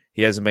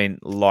he hasn't been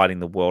lighting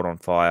the world on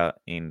fire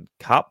in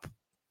Cup,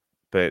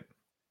 but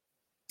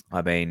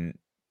I mean,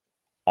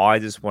 I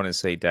just want to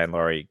see Dane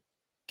Laurie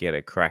get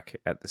a crack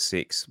at the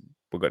 6.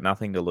 We've got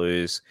nothing to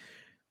lose.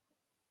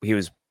 It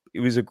was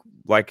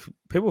like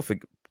people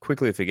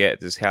quickly forget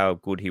just how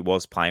good he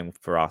was playing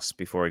for us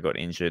before he got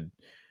injured.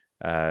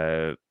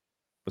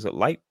 Was it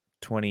late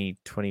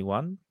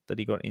 2021 that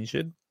he got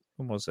injured?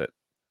 When was it?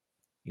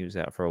 He was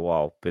out for a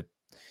while, but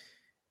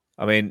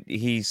I mean,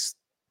 he's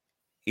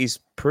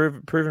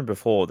proven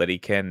before that he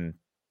can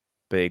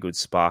be a good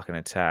spark and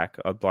attack.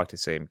 I'd like to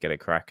see him get a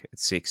crack at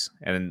 6,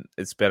 and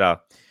it's better.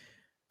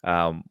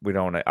 We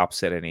don't want to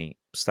upset any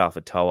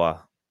Stafford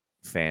Toa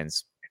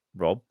fans,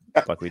 Rob,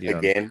 like we did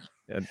again.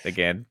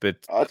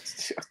 But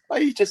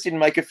he just didn't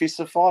make a fist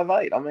of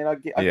 5'8". I mean, I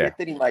get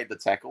that he made the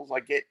tackles.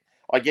 I get.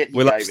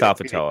 We love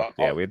Stafford Toa.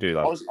 Yeah, we do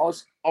love.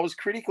 I was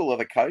critical of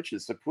the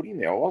coaches to put him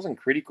there. I wasn't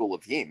critical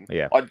of him.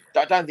 Yeah. I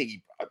don't think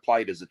he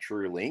played as a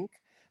true link,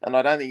 and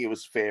I don't think it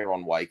was fair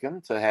on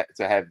Wakeham to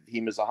have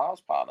him as a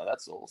halves partner.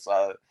 That's all.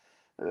 So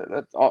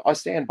I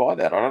stand by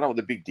that. I don't know what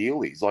the big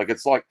deal is. Like,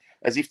 it's like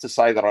as if to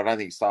say that I don't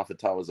think Stafford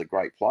Toa is a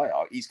great player.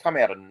 He's come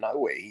out of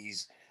nowhere.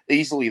 He's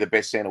easily the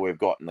best centre we've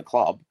got in the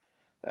club.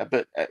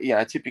 But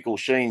typical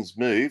Sheen's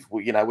move.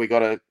 We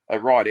got a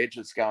right edge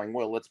that's going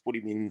well. Let's put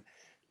him in.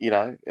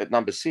 At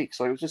number 6.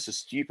 So it was just a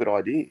stupid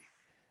idea,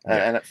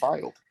 and it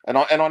failed. And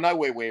I know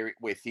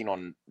we're thin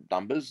on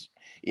numbers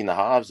in the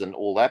halves and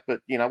all that, but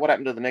what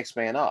happened to the next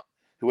man up?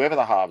 Whoever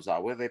the halves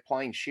are, whether they're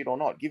playing shit or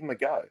not, give them a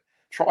go.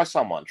 Try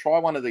someone. Try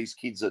one of these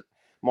kids that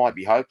might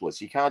be hopeless.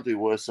 You can't do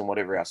worse than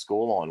whatever our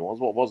scoreline was.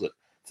 What was it?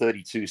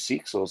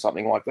 32-6 or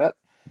something like that.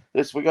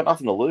 We got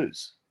nothing to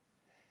lose.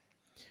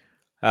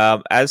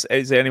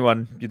 Is there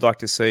anyone you'd like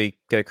to see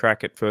get a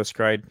crack at first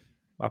grade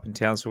up in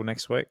Townsville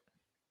next week?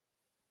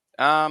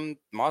 Might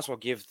as well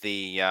give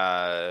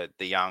the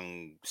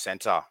young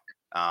centre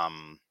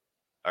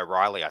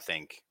O'Reilly. I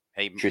think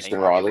Tristan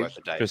Riley.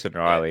 Tristan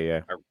Riley,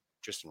 yeah.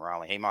 Tristan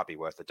Riley. He might be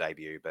worth a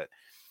debut, but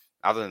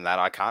other than that,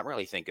 I can't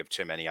really think of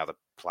too many other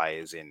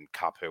players in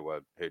Cup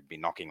who'd be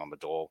knocking on the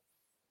door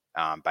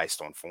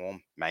based on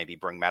form. Maybe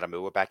bring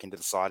Matamua back into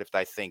the side if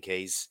they think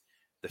he's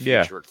the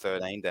future at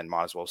 13. Then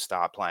might as well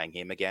start playing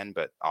him again.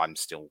 But I'm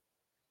still,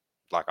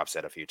 like I've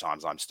said a few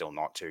times, I'm still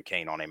not too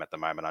keen on him at the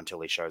moment until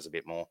he shows a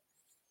bit more.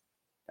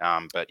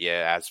 But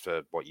yeah, as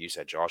for what you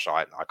said, Josh,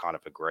 I kind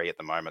of agree. At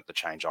the moment, the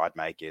change I'd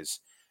make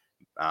is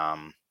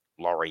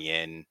Laurie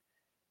in,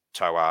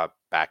 Toa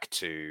back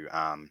to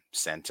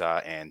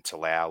centre, and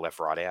Talau left,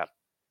 right, out.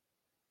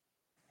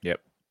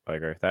 Yep, I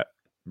agree with that.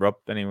 Rob,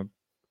 anyone?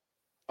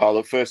 Oh,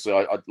 look, firstly,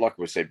 like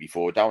we said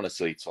before, I don't want to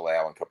see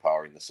Talau and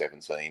Kapara in the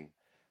 17.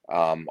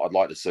 I'd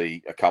like to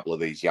see a couple of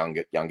these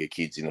younger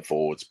kids in the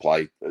forwards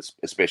play,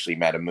 especially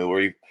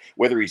Matamua.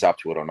 Whether he's up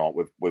to it or not,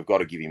 we've got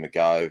to give him a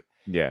go.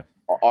 Yeah.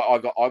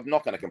 I'm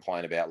not going to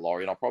complain about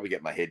Laurie, and I'll probably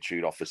get my head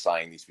chewed off for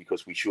saying this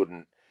because we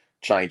shouldn't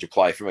change a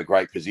play from a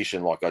great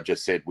position, like I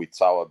just said with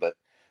Toa. But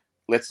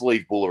let's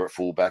leave Buller at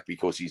fullback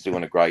because he's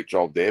doing a great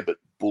job there. But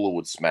Buller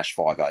would smash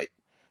 5'8".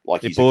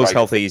 Like, if Buller's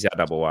healthy, he's our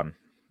number one.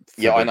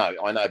 Yeah, I know,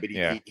 but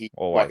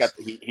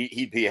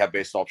he'd be our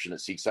best option at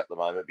 6 at the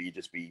moment. But you'd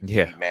just be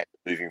mad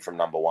moving from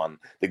number 1.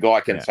 The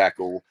guy can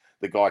tackle,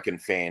 the guy can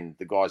fan,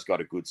 the guy's got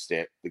a good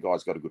step, the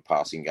guy's got a good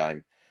passing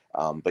game.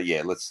 But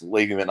yeah, let's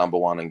leave him at number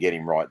 1 and get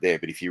him right there.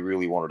 But if you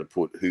really wanted to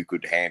put who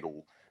could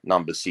handle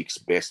number 6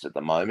 best at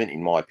the moment.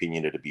 In my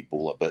opinion, it'd be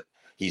Buller, but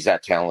he's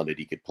that talented.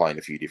 He could play in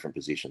a few different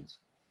positions.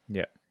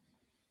 Yeah.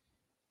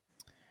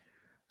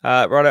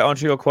 Right, on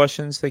to your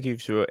questions. Thank you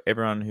to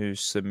everyone who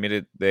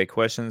submitted their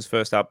questions.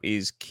 First up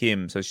is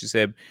Kim. So she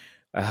said,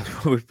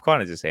 we've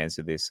kind of just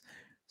answered this,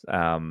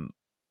 kind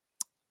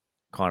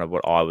of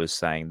what I was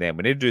saying then.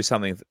 We need to do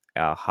something with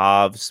our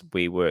halves.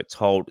 We were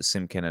told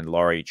Simpkin and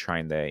Laurie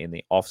trained there in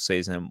the off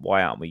season.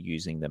 Why aren't we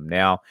using them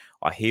now?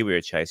 I hear we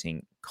were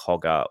chasing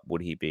Cogger.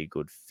 Would he be a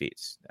good fit?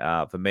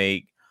 For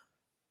me,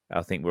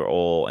 I think we're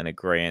all in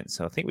agreement.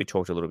 So I think we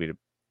talked a little bit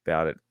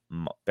about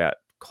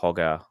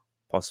Cogger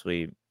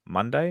possibly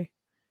Monday.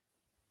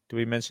 Did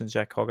we mention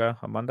Jack Cogger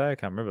on Monday? I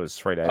can't remember. It was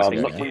 3 days ago.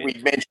 We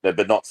mentioned it,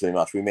 but not too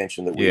much. We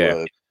mentioned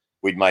that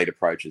we'd made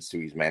approaches to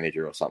his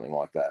manager or something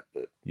like that.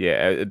 But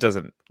yeah, it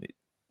doesn't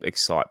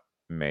excite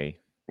me.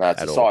 No,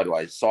 it's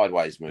a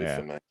sideways move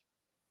for me.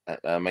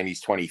 I mean, he's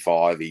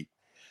 25.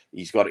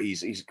 He's got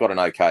an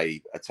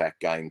okay attack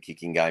game,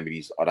 kicking game, but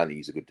I don't think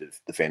he's a good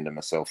defender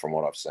myself from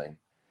what I've seen.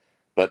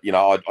 But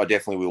I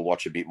definitely will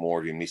watch a bit more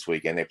of him this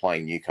weekend. They're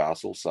playing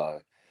Newcastle, so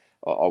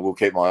I will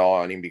keep my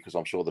eye on him because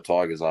I'm sure the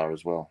Tigers are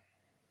as well.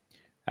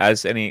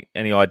 As any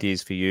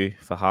ideas for you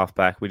for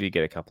halfback? We did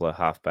get a couple of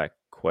halfback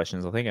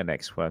questions. I think our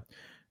next one,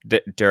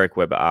 Derek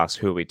Webber asked,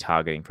 who are we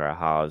targeting for our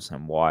halves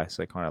and why?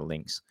 So it kind of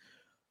links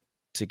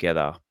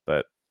together.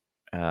 But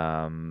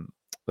a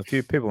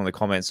few people in the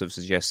comments have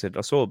suggested.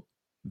 I saw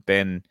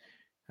Ben,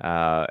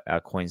 one of our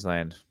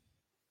Queensland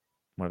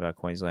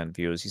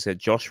viewers, he said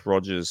Josh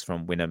Rogers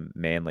from Wynnum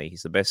Manly.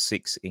 He's the best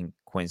 6 in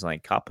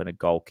Queensland Cup and a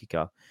goal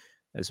kicker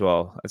as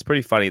well. It's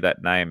pretty funny,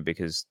 that name,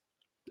 because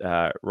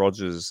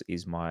Rogers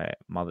is my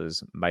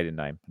mother's maiden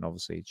name, and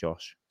obviously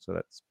Josh. So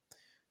that's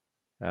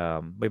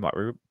we might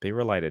be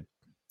related.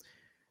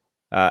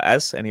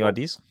 Any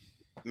ideas?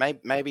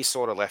 Maybe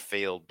sort of left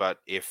field, but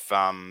if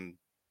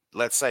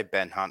let's say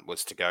Ben Hunt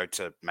was to go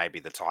to maybe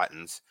the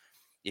Titans,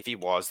 if he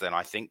was, then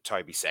I think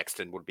Toby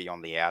Sexton would be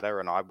on the outer,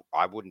 and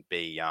I wouldn't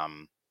be I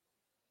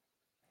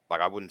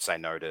wouldn't say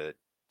no to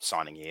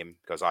signing him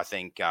because I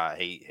think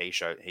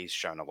he's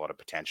shown a lot of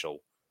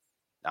potential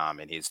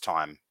in his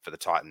time for the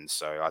Titans.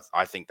 So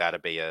I think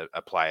that'd be a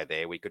player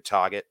there we could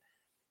target.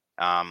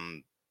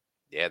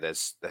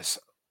 There's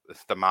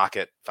the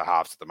market for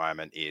halves at the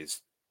moment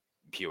is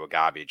pure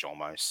garbage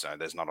almost. So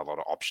there's not a lot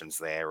of options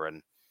there.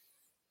 And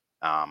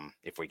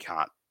if we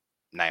can't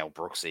nail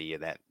Brooksy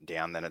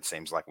down, then it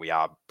seems like we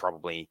are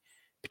probably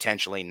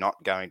potentially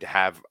not going to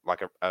have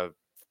like a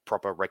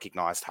proper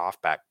recognised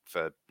halfback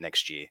for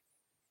next year.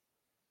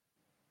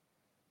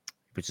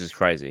 Which is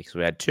crazy because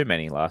we had too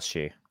many last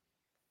year.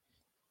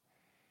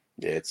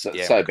 Yeah, it's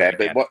so bad.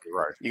 But what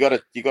you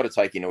got to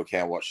take into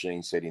account what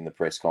Sheen said in the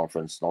press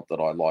conference. Not that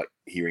I like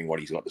hearing what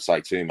he's got to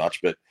say too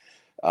much, but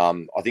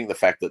I think the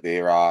fact that we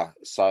are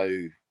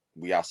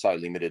so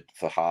limited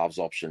for halves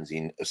options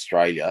in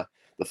Australia.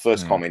 The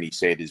first comment he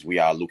said is we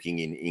are looking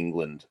in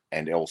England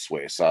and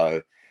elsewhere.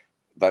 So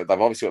they've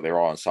obviously got their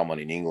eye on someone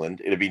in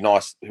England. It'd be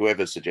nice,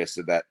 whoever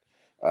suggested that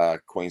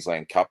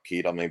Queensland Cup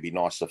kid. I mean, it'd be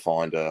nice to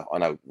find I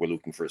know we're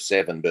looking for a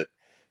 7, but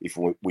if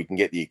we can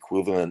get the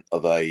equivalent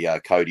of a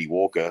Cody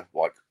Walker,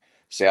 like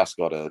South's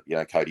got a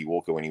Cody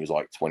Walker when he was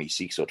like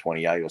 26 or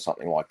 28 or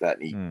something like that,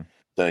 and he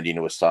turned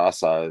into a star.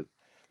 So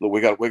look,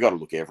 we got to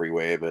look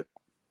everywhere, but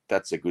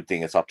that's a good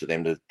thing. It's up to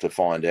them to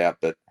find out.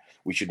 But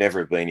we should never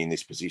have been in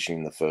this position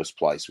in the first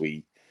place.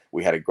 We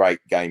had a great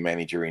game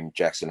manager in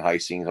Jackson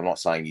Hastings. I'm not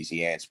saying he's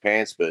the ants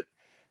pants, but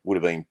would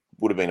have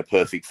been a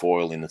perfect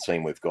foil in the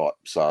team we've got.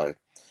 So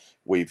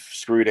we've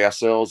screwed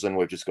ourselves, and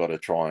we've just got to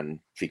try and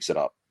fix it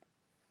up.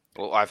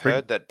 Well, I've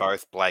heard that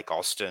both Blake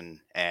Austin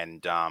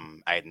and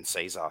Aiden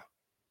Caesar,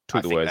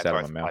 took the words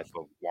out of my mouth,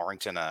 for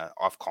Warrington are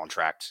off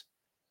contract,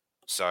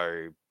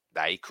 so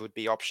they could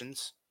be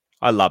options.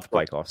 I loved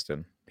Blake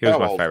Austin. He was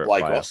my favourite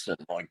player. Blake Austin,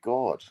 my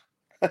God.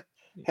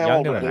 How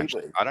old would he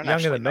be? I don't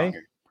actually know.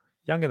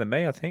 Younger than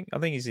me, I think. I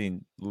think he's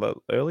in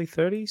early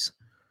 30s.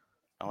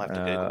 I'll have to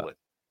Google it.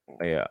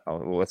 Yeah,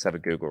 well, let's have a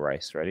Google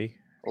race. Ready?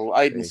 Well,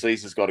 Aiden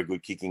Caesar's got a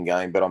good kicking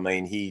game, but I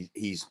mean,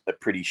 he's a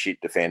pretty shit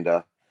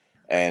defender,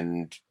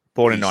 and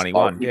born in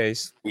 91.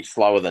 He's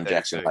slower than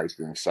Jackson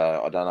Hastings,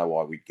 so I don't know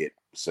why we'd get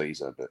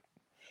Caesar, but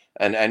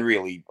and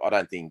really, I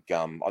don't think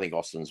I think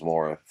Austin's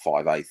more a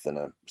 5'8" than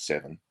a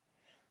 7.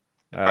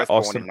 Both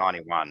Austin, born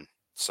in 91,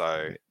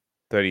 so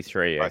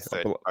 33. Yeah,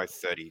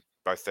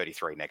 both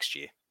 33 next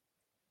year.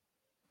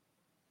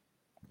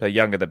 They're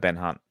younger than Ben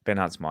Hunt. Ben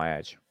Hunt's my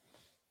age.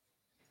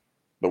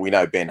 But we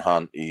know Ben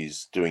Hunt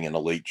is doing an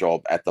elite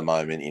job at the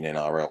moment in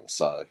NRL,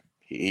 so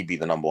he'd be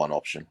the number one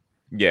option.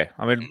 Yeah,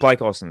 I mean,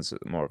 Blake Austin's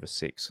more of a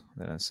 6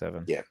 than a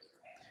 7. Yeah.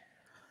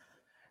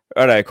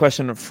 All right, a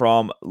question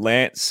from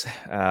Lance.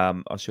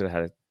 I should have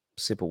had a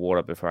sip of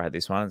water before I had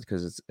this one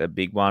because it's a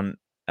big one.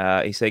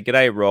 He said,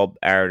 "G'day, Rob,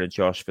 Aaron, and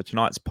Josh. For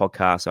tonight's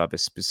podcast, I have a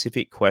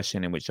specific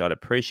question in which I'd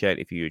appreciate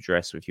if you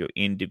address with your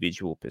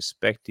individual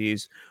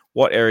perspectives.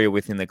 What area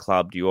within the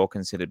club do you all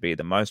consider to be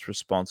the most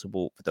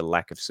responsible for the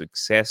lack of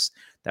success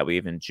that we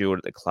have endured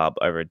at the club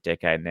over a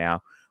decade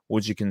now?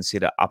 Would you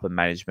consider upper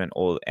management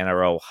or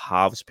NRL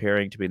halves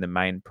pairing to be the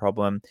main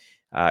problem?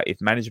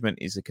 If management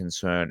is a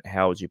concern,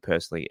 how would you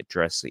personally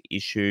address the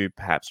issue?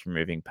 Perhaps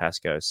removing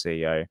Pascoe as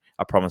CEO.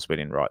 I promise we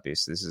didn't write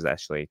this. This is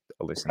actually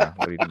a listener.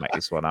 We didn't make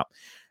this one up.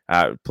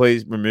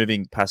 Please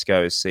removing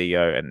Pascoe as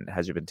CEO and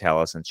Hazard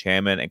Talis and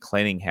chairman, and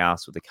cleaning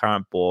house with the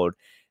current board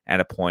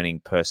and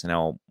appointing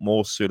personnel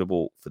more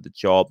suitable for the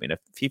job in a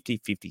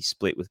 50-50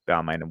 split with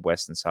Balmain and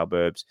Western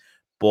Suburbs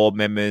board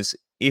members.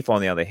 If,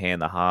 on the other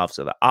hand, the halves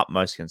are the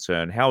utmost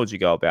concern, how would you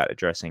go about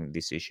addressing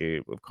this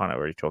issue? We've kind of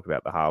already talked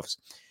about the halves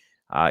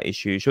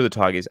issue. Should the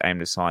Tigers aim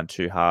to sign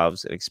two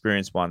halves, an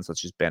experienced one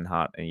such as Ben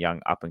Hart and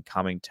young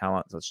up-and-coming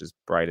talent such as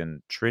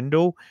Braden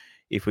Trindle?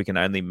 If we can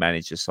only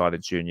manage the side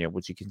of junior,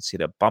 would you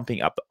consider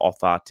bumping up the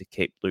offer to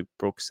keep Luke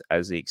Brooks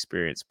as the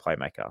experienced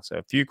playmaker? So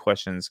a few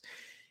questions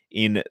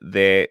in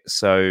there.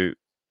 So,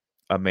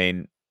 I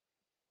mean,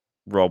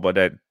 Rob,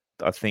 I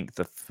think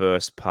the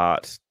first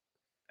part,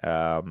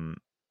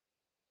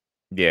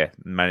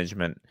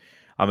 management.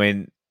 I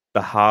mean,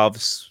 the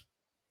halves,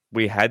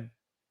 we had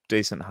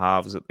decent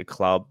halves at the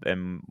club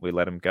and we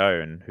let them go.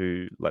 And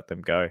who let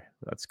them go?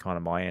 That's kind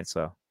of my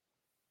answer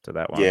to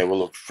that one. Yeah, well,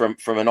 look,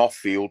 from an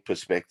off-field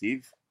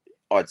perspective,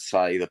 I'd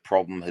say the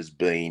problem has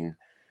been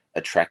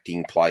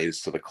attracting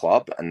players to the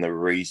club, and the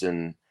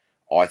reason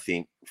I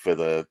think for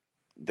that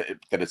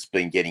it's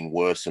been getting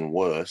worse and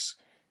worse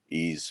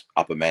is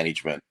upper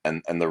management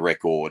and the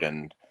record,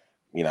 and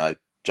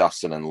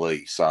Justin and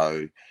Lee.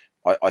 So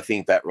I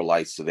think that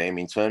relates to them.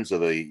 In terms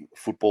of the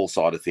football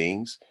side of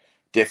things,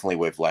 definitely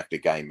we've lacked a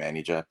game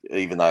manager.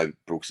 Even though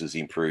Brooks has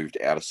improved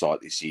out of sight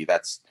this year,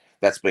 that's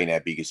been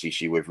our biggest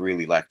issue. We've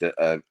really lacked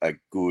a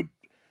good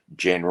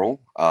general,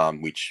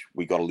 which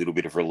we got a little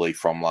bit of relief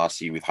from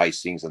last year with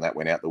Hastings, and that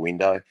went out the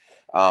window.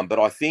 But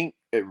I think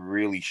it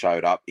really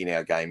showed up in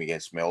our game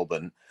against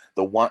Melbourne.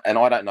 And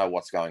I don't know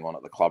what's going on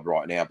at the club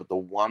right now, but the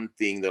one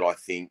thing that I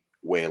think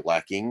we're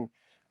lacking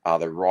are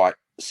the right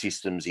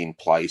systems in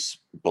place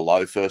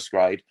below first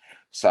grade.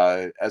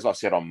 So as I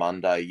said on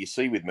Monday, you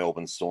see with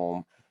Melbourne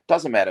Storm,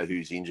 doesn't matter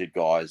who's injured,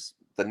 guys.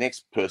 The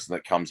next person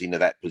that comes into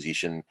that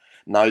position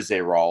knows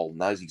their role,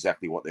 knows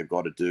exactly what they've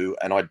got to do.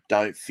 And I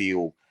don't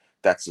feel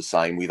that's the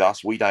same with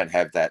us. We don't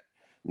have that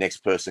next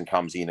person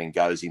comes in and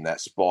goes in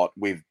that spot.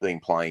 We've been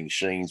playing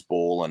Sheen's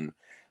ball and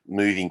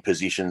moving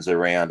positions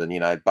around,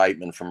 and,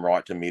 Bateman from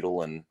right to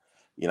middle, and,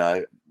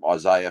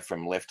 Isaiah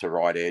from left to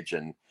right edge.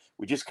 And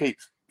we just keep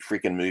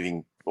freaking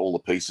moving all the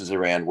pieces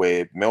around,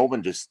 where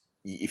Melbourne just,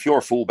 if you're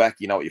a fullback,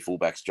 you know what your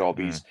fullback's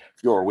job is.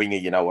 If you're a winger,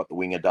 you know what the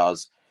winger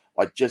does.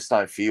 I just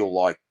don't feel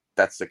like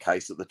that's the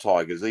case at the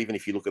Tigers. Even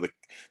if you look at the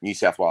New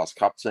South Wales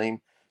Cup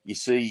team, you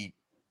see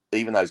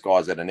even those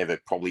guys that are never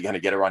probably going to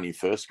get a run in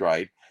first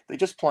grade, they're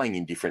just playing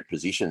in different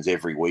positions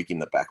every week in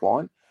the back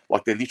line.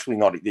 Like, they're literally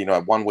not,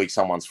 one week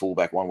someone's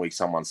fullback, one week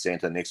someone's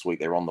centre, next week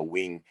they're on the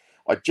wing.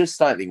 I just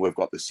don't think we've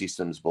got the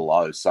systems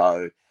below.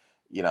 So,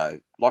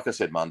 like I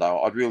said, Monday,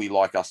 I'd really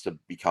like us to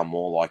become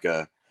more like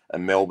a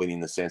Melbourne, in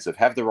the sense of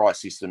have the right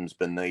systems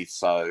beneath.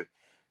 So,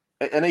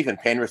 and even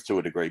Penrith to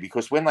a degree,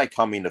 because when they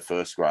come into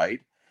first grade,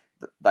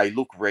 they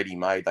look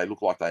ready-made. They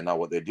look like they know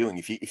what they're doing.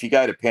 If you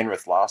go to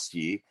Penrith last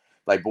year,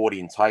 they brought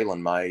in Taylor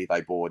May,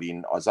 they brought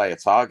in Isaiah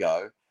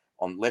Targo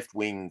on left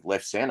wing,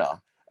 left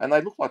centre, and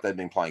they look like they've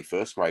been playing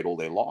first grade all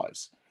their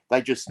lives.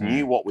 They just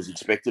knew what was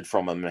expected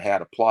from them and how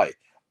to play.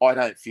 I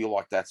don't feel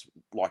like that's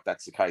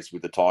the case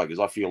with the Tigers.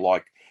 I feel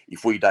like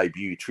if we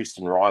debut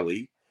Tristan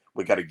Riley,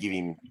 we've got to give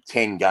him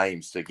 10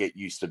 games to get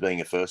used to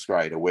being a first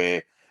grader,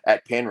 where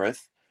at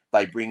Penrith,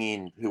 they bring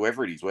in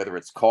whoever it is, whether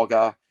it's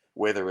Cogger,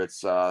 whether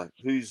it's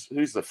who's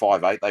the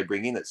 5'8" they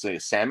bring in, that's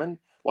Salmon.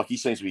 Like, he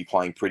seems to be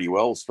playing pretty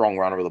well, strong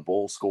runner of the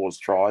ball, scores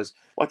tries.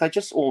 Like, they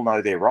just all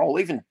know their role.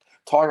 Even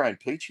Tyrone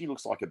Peachy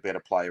looks like a better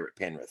player at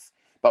Penrith.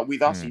 But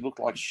with us, he looked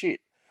like shit.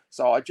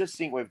 So I just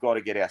think we've got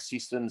to get our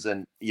systems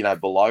and,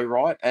 below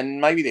right. And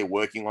maybe they're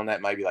working on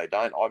that. Maybe they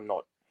don't. I'm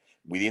not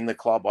within the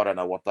club. I don't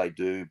know what they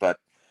do. But,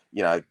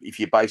 if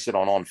you base it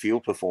on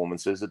on-field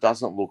performances, it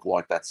doesn't look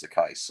like that's the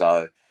case.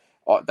 So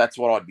that's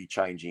what I'd be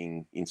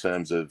changing in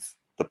terms of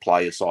the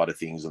player side of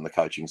things and the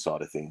coaching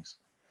side of things.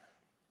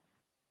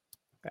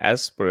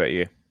 As what about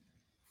you?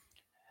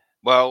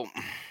 Well,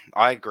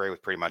 I agree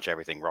with pretty much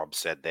everything Rob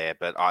said there,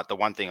 but the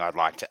one thing I'd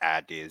like to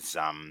add is,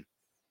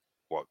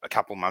 a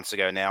couple months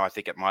ago now, I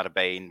think it might have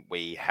been,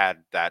 we had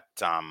that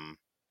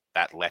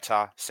that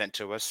letter sent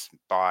to us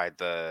by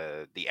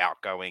the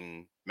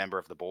outgoing member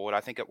of the board. I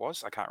think it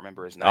was. I can't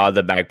remember his name. Oh,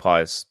 the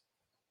Magpies.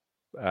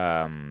 Talk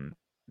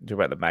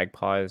about the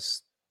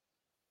Magpies.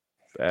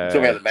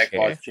 Talking about the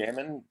Magpies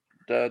chairman,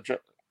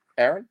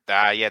 Aaron?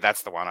 Yeah,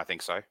 that's the one. I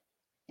think so.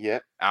 Yeah.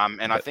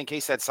 I think he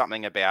said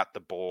something about the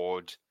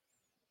board,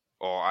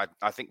 or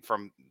I think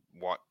from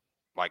what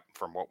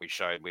we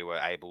showed, we were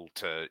able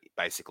to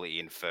basically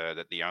infer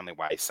that the only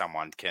way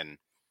someone can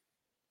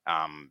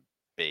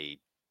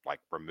be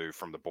removed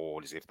from the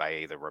board is if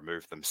they either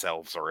remove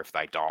themselves or if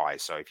they die.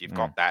 So if you've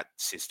got that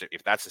system,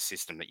 if that's a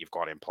system that you've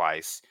got in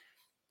place,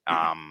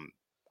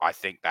 I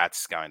think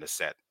that's going to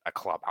set a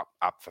club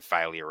up for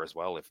failure as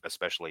well.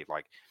 Especially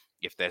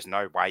if there's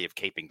no way of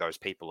keeping those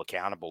people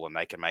accountable and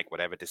they can make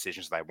whatever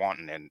decisions they want,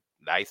 and then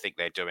they think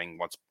they're doing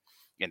what's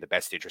in the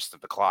best interest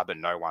of the club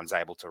and no one's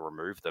able to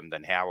remove them,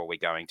 then how are we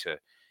going to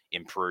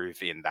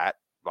improve in that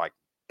like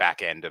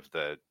back end of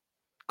the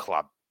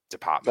club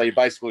department? So you're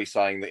basically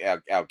saying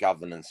that our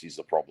governance is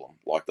the problem,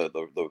 like the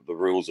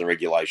rules and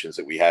regulations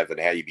that we have and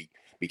how you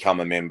become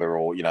a member,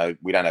 or, you know,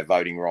 we don't have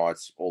voting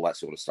rights, all that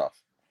sort of stuff.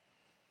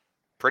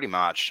 Pretty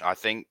much. I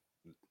think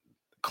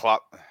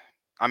club,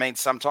 I mean,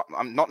 sometimes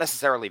not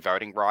necessarily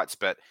voting rights,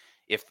 but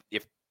if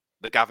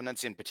the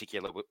governance in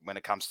particular, when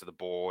it comes to the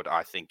board,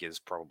 I think is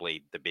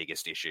probably the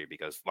biggest issue,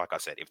 because like I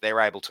said, if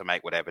they're able to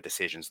make whatever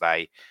decisions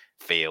they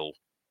feel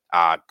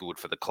are good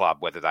for the club,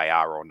 whether they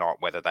are or not,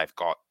 whether they've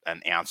got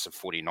an ounce of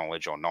footy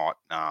knowledge or not,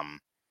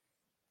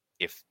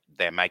 if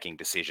they're making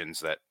decisions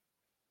that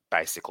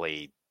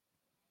basically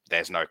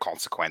there's no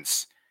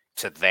consequence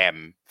to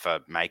them for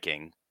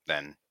making,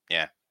 then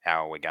yeah,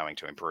 how are we going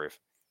to improve?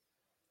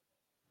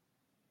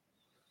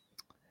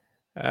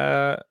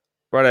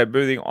 Righto,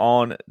 moving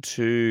on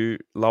to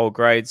lower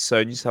grades.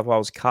 So New South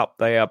Wales Cup,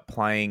 they are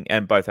playing,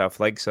 and both our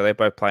flags, so they're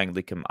both playing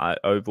Lickham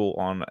Oval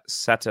on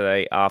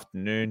Saturday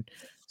afternoon.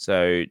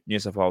 So New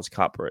South Wales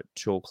Cup are at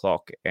 2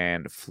 o'clock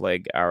and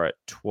Flag are at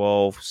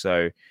 12.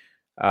 So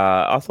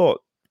I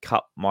thought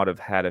Cup might have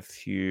had a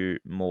few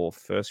more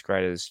first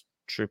graders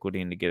trickled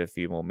in to get a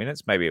few more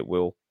minutes. Maybe it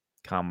will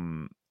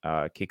come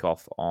kick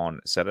off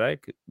on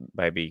Saturday.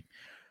 Maybe,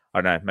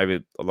 I don't know,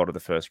 maybe a lot of the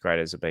first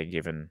graders are being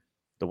given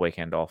the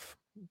weekend off.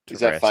 Is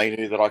that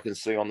Fainu that I can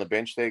see on the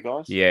bench there,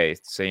 guys? Yeah,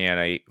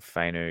 Sienna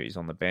Fainu is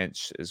on the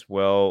bench as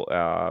well.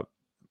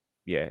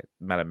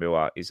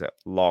 Matamua is at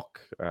lock.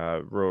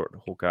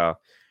 Ruart hooker.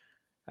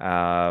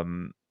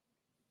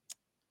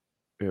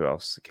 Who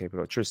else? The keeper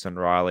got Tristan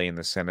Riley in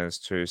the centres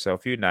too. So a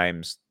few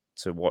names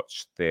to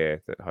watch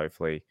there that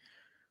hopefully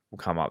will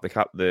come up.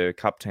 The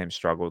cup team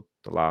struggled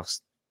the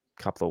last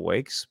couple of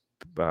weeks.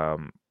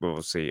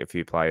 We'll see a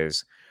few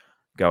players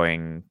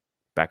going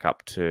back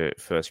up to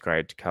first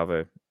grade to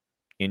cover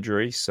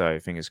injuries. So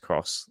fingers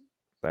crossed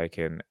they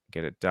can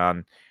get it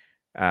done.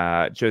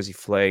 Jersey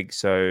Flag.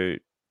 So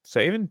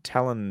even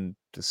Talon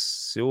De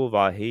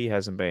Silva, he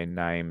hasn't been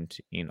named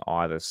in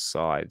either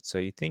side. So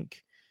you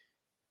think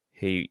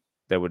they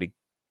would have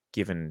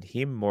given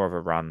him more of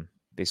a run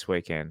this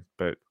weekend,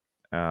 but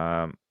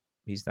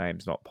his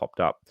name's not popped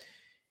up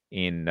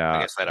in.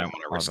 I guess they don't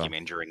want to risk him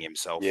injuring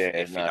himself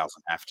if he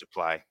doesn't have to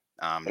play,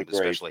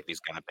 especially if he's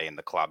going to be in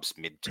the club's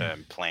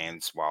midterm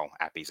plans while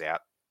Appy's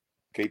out.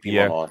 Keep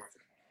him on.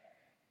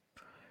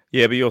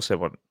 Yeah, but you also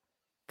want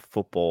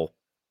football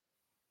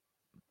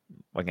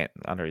again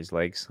under his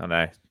legs. I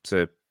know it's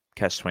a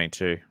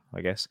catch-22,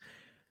 I guess.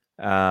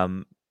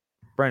 Brandon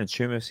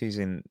Chumas, he's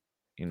in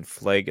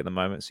Flag at the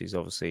moment, so he's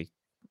obviously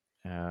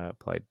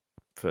played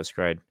first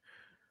grade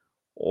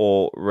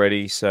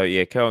already. So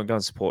yeah, go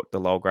and support the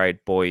lower grade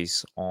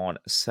boys on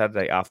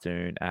Saturday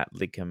afternoon at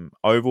Lickham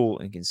Oval,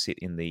 and can sit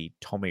in the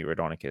Tommy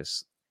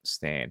Radonicus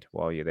stand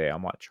while you're there. I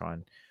might try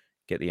and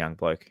get the young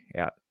bloke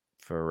out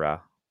for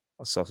a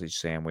sausage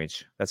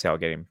sandwich. That's how I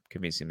get him,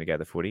 convince him to go to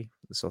the footy,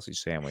 the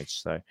sausage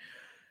sandwich. So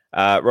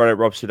right,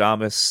 Rob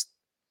Sudamus,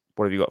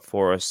 what have you got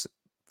for us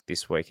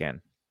this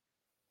weekend?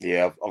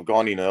 Yeah, I've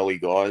gone in early,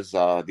 guys.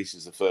 This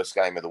is the first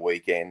game of the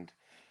weekend.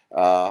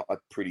 I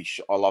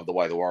love the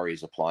way the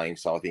Warriors are playing,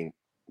 so I think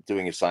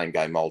doing a same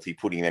game multi,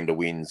 putting them to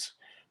wins,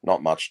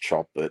 not much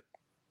chop, but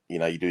you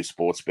know, you do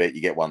sports bet,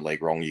 you get one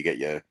leg wrong, you get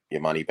your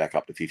money back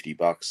up to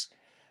 $50.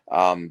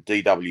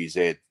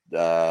 DWZ,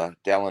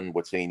 Dallin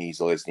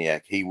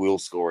Watini-Zalesniak, he will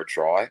score a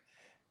try,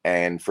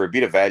 and for a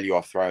bit of value,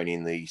 I've thrown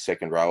in the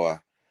second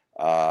rower,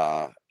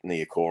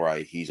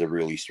 Niokore. He's a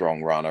really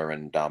strong runner,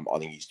 and I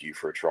think he's due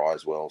for a try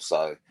as well.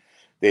 So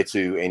they're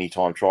two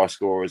anytime try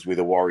scorers with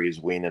a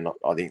Warriors win, and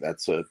I think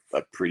that's a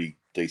pretty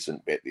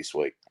decent bet this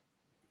week.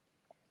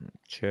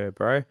 Sure,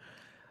 bro.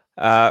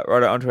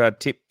 Right, on to our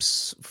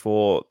tips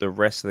for the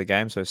rest of the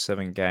game. So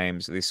 7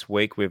 games this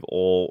week. We've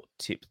all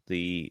tipped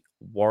the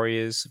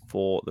Warriors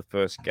for the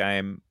first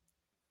game.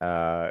 Who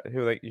are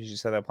they usually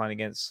say they're playing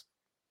against?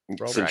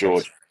 St.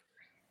 George.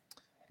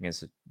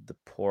 Against the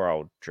poor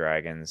old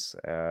Dragons.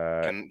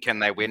 Can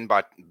they win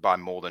by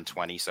more than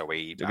 20? So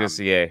we move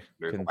away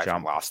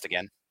from last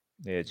again.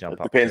 Yeah, jump it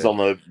up. Depends on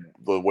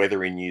the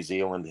weather in New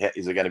Zealand.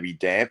 Is it going to be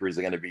damp or is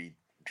it going to be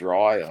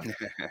dry?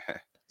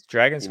 It's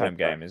Dragons' home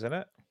game, isn't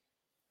it?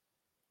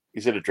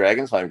 Is it a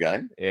Dragons' home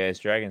game? Yeah, it's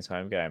Dragons'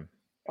 home game.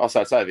 Oh,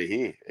 so it's over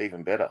here.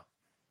 Even better.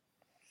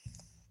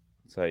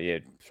 So yeah,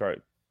 throw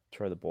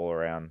the ball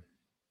around.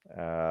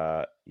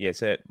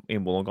 It's in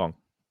Wollongong.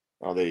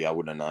 Oh, there you go. I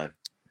wouldn't have known.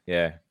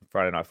 Yeah,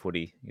 Friday night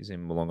footy is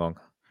in Wollongong.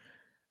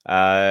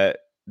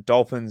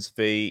 Dolphins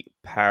v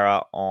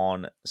Para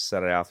on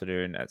Saturday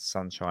afternoon at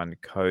Sunshine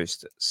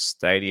Coast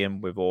Stadium.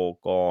 We've all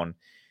gone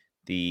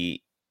the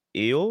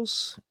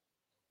Eels.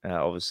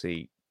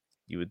 Obviously,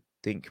 you would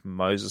think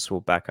Moses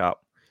will back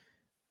up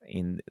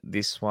in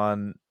this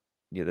one.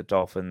 Yeah, the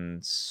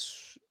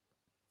Dolphins.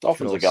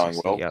 Dolphins are going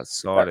well.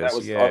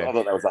 Outsiders. I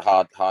thought that was a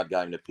hard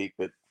game to pick,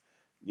 but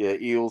Yeah,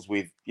 Eels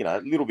with, a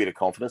little bit of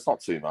confidence,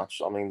 not too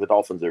much. I mean, the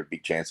Dolphins are a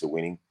big chance of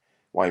winning.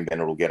 Wayne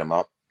Bennett will get them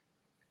up.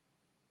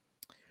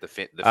 The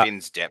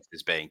Finns' depth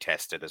is being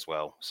tested as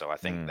well, so I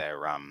think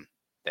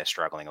they're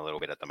struggling a little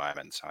bit at the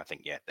moment. So I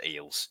think the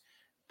Eels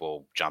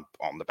will jump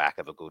on the back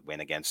of a good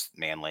win against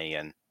Manly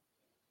and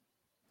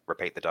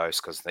repeat the dose,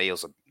 because the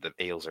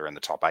Eels are in the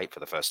top 8 for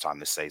the first time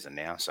this season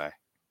now. So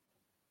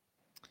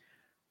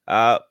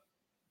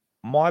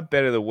my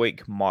bet of the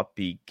week might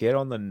be get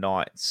on the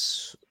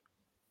Knights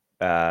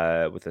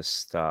with a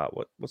start.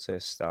 What's their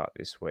start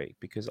this week?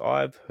 Because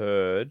I've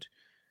heard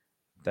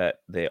that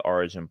their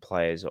Origin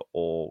players are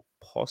all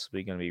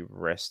possibly going to be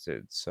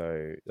rested.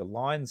 So the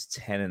line's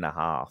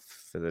 10.5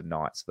 for the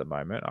Knights at the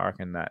moment. I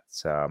reckon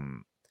that's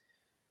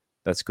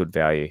good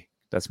value.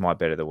 That's my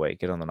bet of the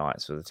week. Get on the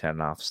Knights with a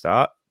 10.5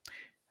 start.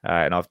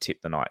 And I've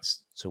tipped the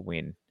Knights to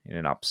win in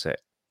an upset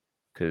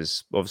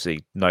because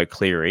obviously no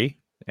Cleary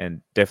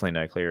and definitely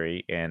no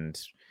Cleary. And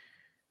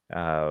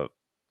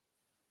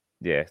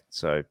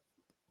so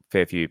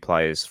fair few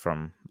players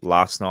from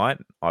last night.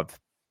 I've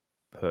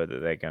heard that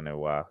they're going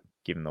to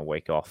give him the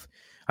week off.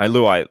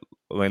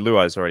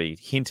 Luai's already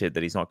hinted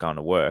that he's not going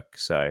to work.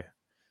 So,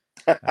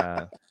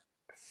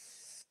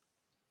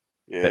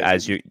 Yeah, but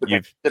as you've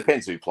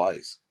depends who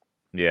plays.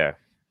 Yeah.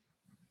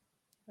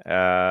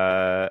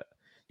 But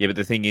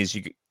the thing is,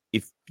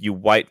 if you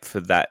wait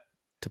for that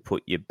to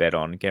put your bet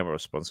on, gamble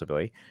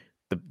responsibly,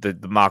 the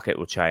market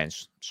will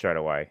change straight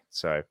away.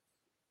 So,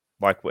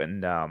 like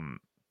when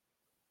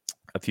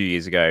a few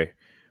years ago,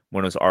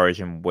 when it was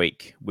Origin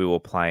week, we were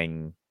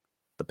playing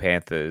the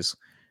Panthers.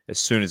 As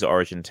soon as the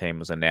Origin team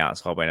was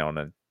announced, I went on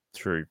and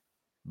threw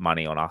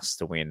money on us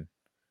to win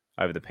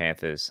over the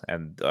Panthers,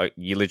 and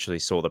you literally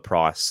saw the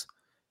price.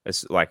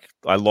 It's like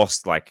I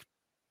lost like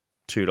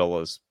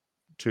 $2,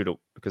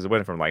 because it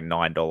went from like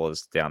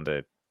 $9 down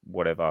to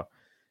whatever.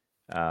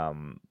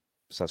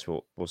 Such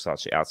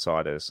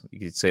outsiders. You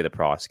could see the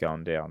price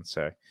going down.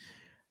 So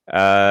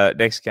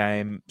next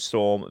game,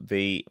 Storm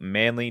v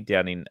Manly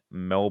down in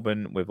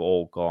Melbourne. We've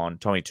all gone.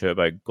 Tommy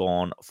Turbo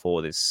gone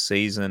for this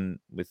season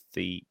with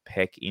the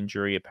pec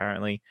injury,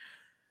 apparently.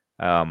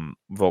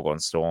 We've all gone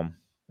Storm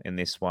in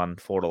this one.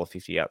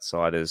 $4.50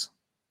 outsiders.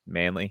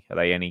 Manly, are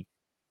they any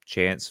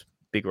chance?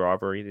 Big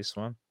rivalry, this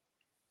one.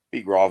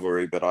 Big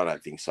rivalry, but I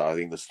don't think so. I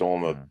think the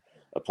Storm are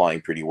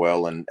playing pretty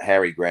well, and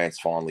Harry Grant's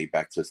finally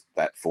back to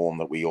that form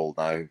that we all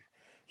know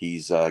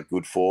he's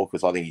good for,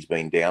 because I think he's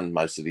been down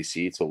most of this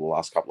year till the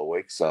last couple of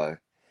weeks. So,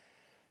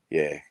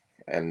 yeah,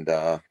 and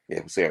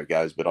we'll see how it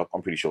goes, but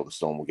I'm pretty sure the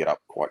Storm will get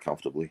up quite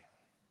comfortably.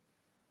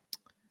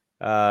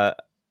 Southern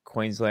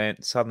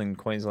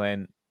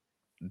Queensland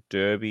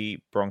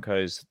Derby,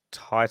 Broncos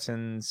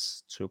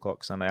Titans,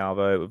 2:00 Sunday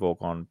arvo. We've all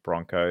gone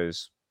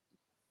Broncos.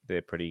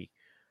 They're pretty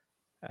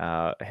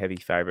heavy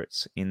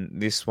favourites in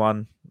this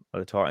one. Are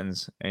the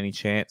Titans any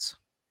chance?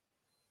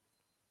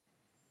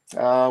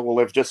 Well,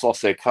 they've just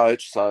lost their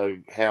coach, so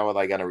how are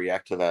they going to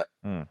react to that?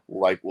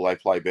 Will they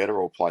play better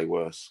or play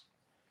worse?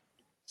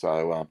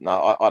 So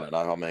no, I don't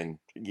know. I mean,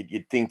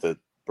 you'd think the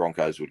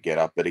Broncos would get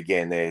up, but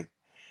again,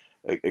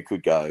 it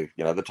could go.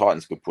 The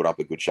Titans could put up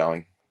a good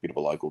showing. Bit of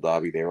a local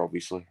derby there,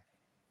 obviously.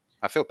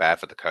 I feel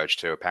bad for the coach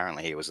too.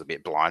 Apparently, he was a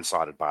bit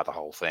blindsided by the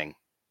whole thing,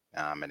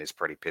 and is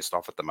pretty pissed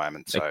off at the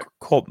moment. So it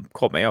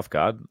caught me off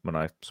guard when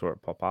I saw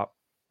it pop up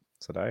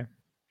today.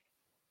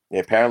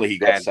 Yeah, apparently he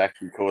got sacked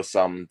because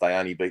they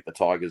only beat the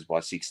Tigers by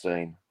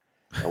 16.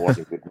 It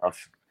wasn't good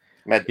enough.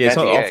 It's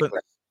not often.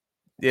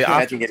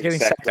 After getting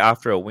sacked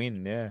after a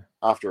win. Yeah,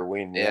 after a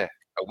win. Yeah,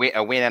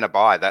 a win and a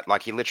bye. That,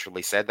 like, he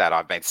literally said that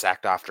I've been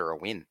sacked after a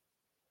win.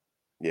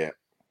 Yeah.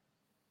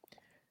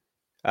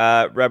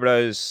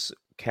 Rabbitohs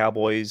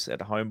Cowboys at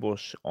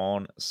Homebush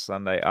on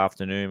Sunday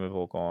afternoon. We've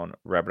all gone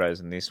Rabbitohs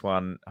in this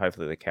one.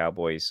 Hopefully the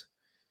Cowboys,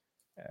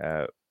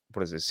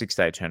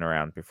 6-day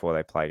turnaround before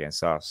they play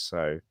against us.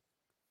 So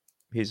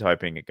he's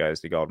hoping it goes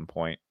to Golden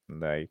Point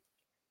and they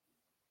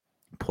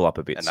pull up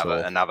a bit.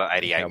 Another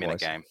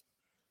 88-minute game.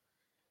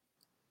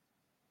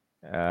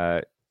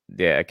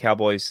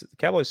 Cowboys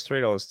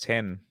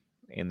 $3.10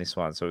 in this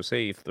one. So we'll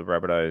see if the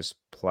Rabbitohs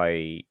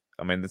play.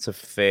 I mean, it's a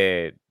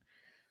fair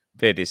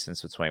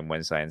distance between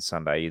Wednesday and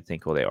Sunday. You'd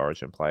think all their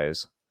Origin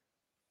players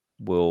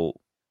will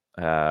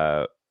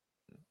be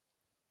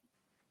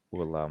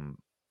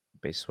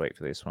sweet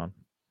for this one.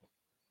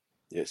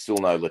 Yeah, still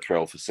no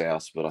Latrell for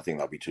South, but I think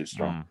they'll be too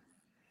strong.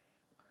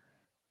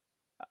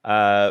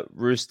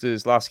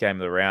 Roosters, last game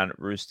of the round.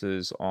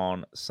 Roosters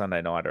on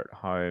Sunday night at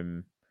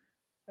home.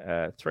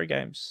 2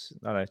 games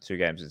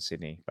in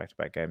Sydney.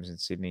 Back-to-back games in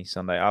Sydney.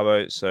 Sunday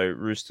arvo. So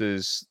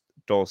Roosters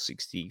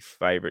 $1.60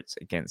 favourites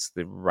against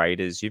the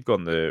Raiders. You've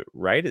gone the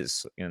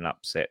Raiders in an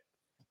upset,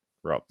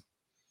 Rob.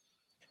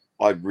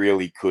 I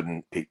really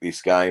couldn't pick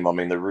this game. I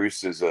mean, the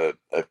Roosters are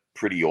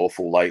pretty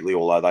awful lately,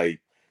 although they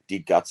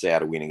did guts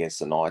out a win against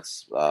the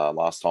Knights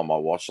last time I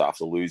watched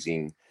after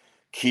losing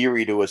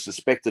Keary to a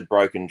suspected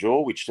broken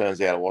jaw, which turns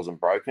out it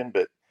wasn't broken.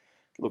 But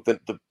look,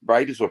 the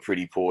Raiders were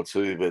pretty poor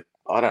too, but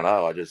I don't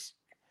know. I just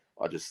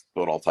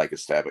thought I'll take a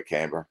stab at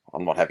Canberra.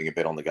 I'm not having a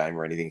bet on the game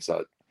or anything,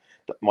 so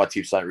my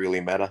tips don't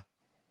really matter.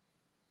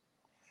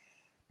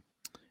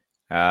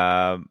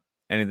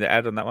 Anything to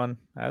add on that one,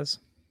 Az?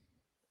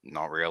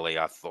 Not really.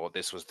 I thought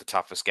this was the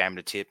toughest game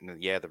to tip.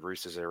 And yeah, the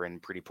Roosters are in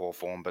pretty poor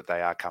form, but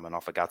they are coming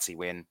off a gutsy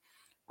win.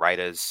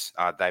 Raiders,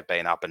 they've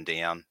been up and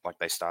down. Like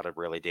they started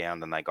really down,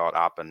 then they got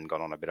up and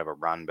got on a bit of a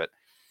run. But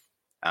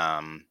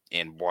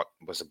in what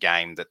was a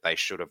game that they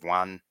should have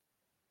won.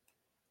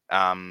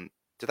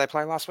 Did they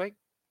play last week?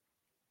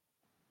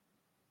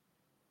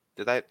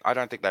 Did they? I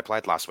don't think they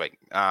played last week.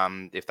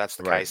 If that's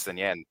the case, then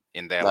yeah,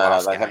 in their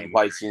last they game, haven't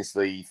played since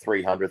the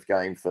 300th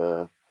game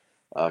for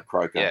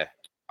Croker. Yeah,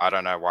 I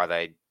don't know why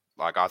they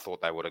I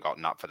thought they would have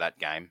gotten up for that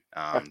game.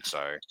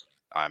 So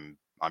I'm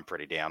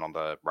pretty down on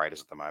the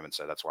Raiders at the moment,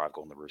 so that's why I've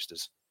gone the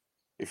Roosters.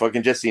 If I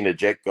can just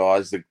interject,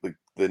 guys,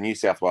 the New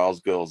South Wales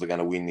girls are going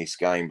to win this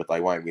game, but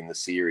they won't win the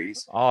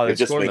series. Oh, they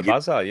scored on the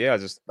buzzer. Yeah,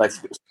 they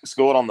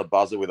scored on the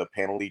buzzer with a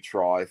penalty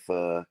try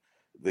for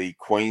the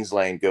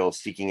Queensland girl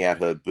sticking out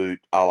her boot,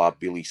 a la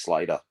Billy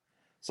Slater.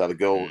 So the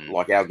girl,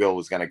 our girl,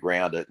 was going to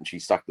ground it, and she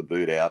stuck the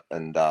boot out,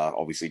 and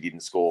obviously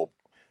didn't score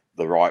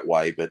the right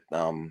way. But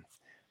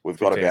we've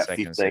got about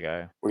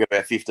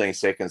 15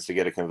 seconds to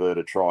get a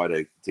converted try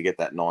to get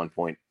that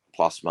 9-point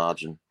plus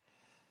margin.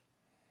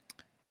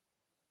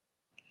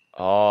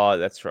 Oh,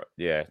 that's right.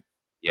 Yeah,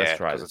 that's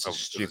right. It's a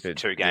stupid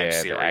 2-game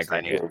series.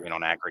 They need to win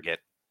on aggregate.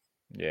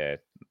 Yeah,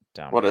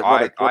 dumb. What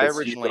a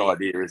stupid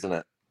idea, isn't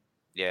it?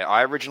 Yeah,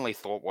 I originally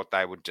thought what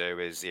they would do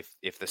is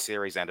if the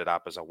series ended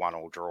up as a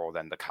 1-1 draw,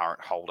 then the current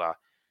holder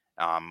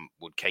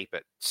would keep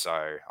it.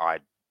 So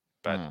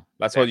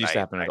that's what used to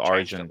happen with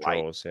Origin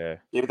draws. Yeah,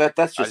 but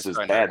that's just as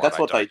bad. That's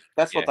what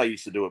they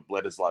used to do at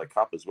Bledisloe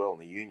Cup as well in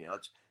the Union.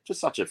 It's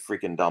just such a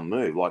freaking dumb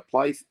move. Like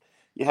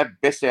you have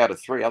best out of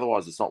 3,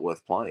 otherwise it's not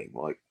worth playing.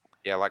 Like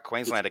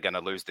Queensland are going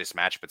to lose this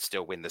match, but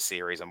still win the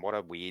series, and what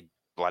a weird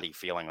bloody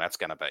feeling that's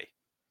going to be.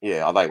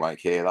 Yeah, they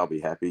won't care. They'll be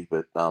happy.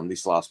 But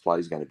this last play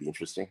is going to be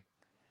interesting.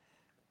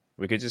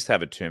 We could just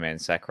have a 2-man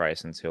sack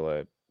race until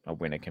a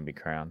winner can be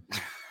crowned.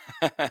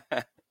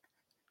 But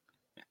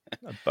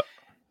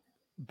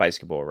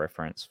basketball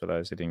reference for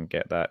those who didn't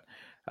get that.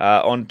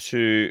 On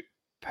to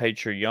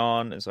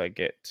Patreon as I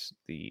get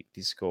the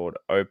Discord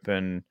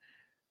open.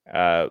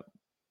 What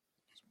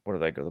have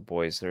they got? The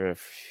boys. There are a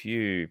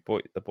few.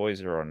 The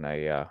boys are on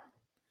a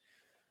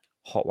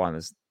hot one.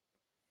 Is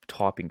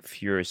typing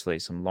furiously.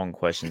 Some long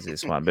questions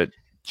this one, but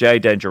Jay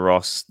Danger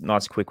Ross,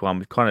 nice quick one.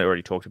 We've kind of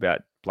already talked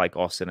about Blake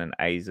Austin and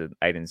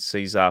Aiden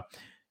Caesar.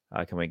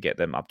 Can we get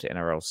them up to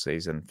NRL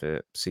season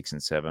for 6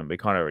 and 7? We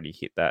kind of already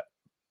hit that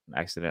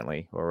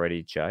accidentally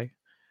already, Jay.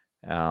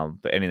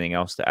 But anything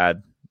else to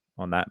add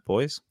on that,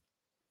 boys?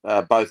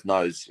 Both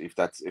knows if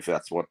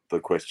that's what the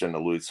question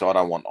alludes. So I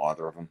don't want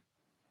either of them.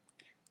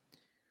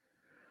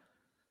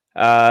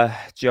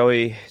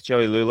 Joey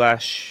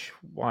Lulash.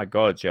 My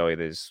God,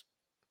 Joey,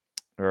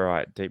 all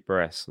right, deep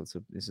breaths. This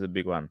is a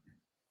big one.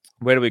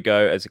 Where do we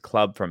go as a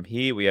club from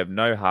here? We have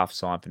no half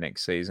sign for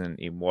next season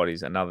in what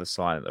is another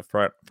sign that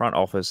the front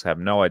office have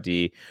no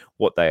idea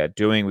what they are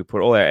doing. We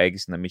put all our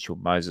eggs in the Mitchell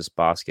Moses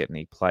basket, and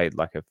he played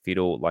like a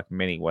fiddle, like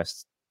many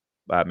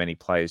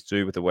players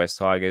do with the West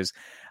Tigers.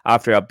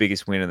 After our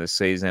biggest win of the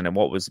season, and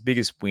what was the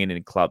biggest win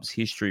in club's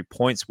history,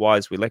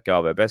 points-wise, we let go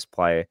of our best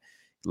player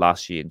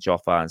last year in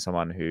Joffa, and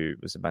someone who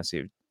was a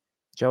massive...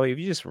 Joey, have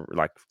you just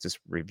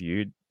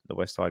reviewed the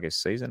West Tigers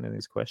season in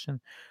this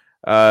question?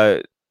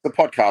 The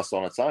podcast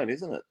on its own,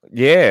 isn't it?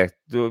 Yeah,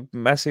 the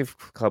massive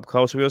club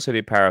culture. We also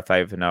did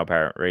parafave for no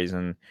apparent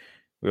reason.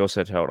 We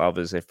also told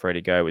others they're free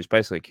to go, which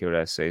basically killed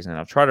our season.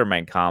 I've tried to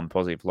remain calm,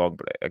 positive log,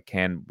 but I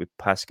can with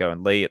Pascoe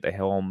and Lee at the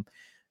helm.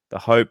 The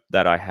hope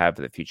that I have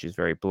for the future is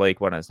very bleak.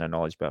 One has no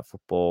knowledge about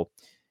football.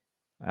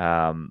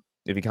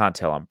 If you can't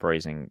tell, I'm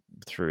breezing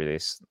through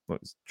this,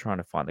 trying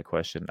to find the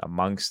question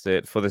amongst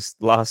it. For the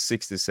last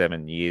 6 to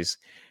 7 years,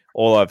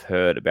 all I've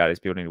heard about is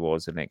building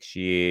towards the next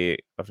year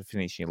after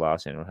finishing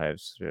last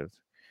year.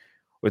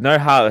 With no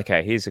half.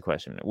 Okay, here's the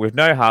question: with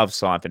no halves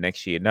signed for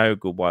next year, no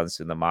good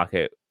ones in the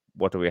market,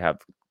 what do we have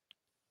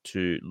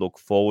to look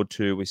forward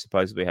to? We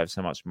supposedly have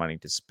so much money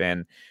to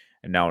spend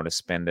and no one to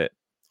spend it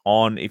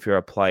on. If you're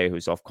a player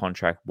who's off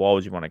contract, why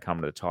would you want to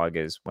come to the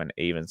Tigers when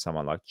even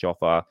someone like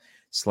Joffa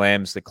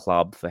slams the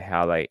club for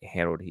how they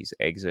handled his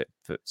exit?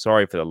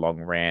 Sorry for the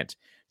long rant.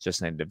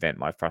 Just needed to vent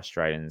my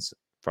frustrations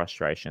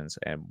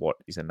and what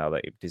is another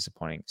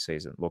disappointing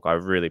season. Look, I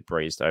really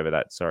breezed over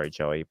that. Sorry,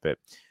 Joey, but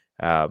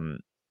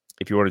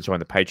if you want to join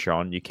the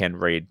Patreon, you can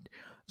read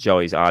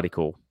Joey's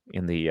article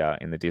in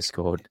the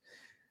Discord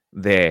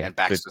there. And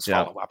Baxter's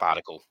follow-up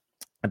article.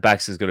 And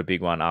Baxter's got a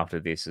big one after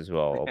this as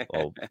well.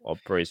 I'll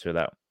breeze through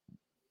that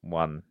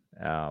one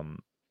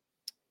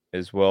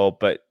as well.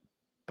 But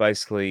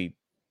basically,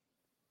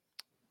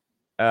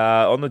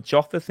 on the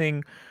Joffa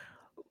thing,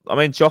 I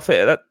mean,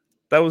 Joffa,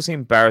 that was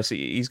embarrassing.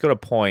 He's got a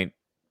point.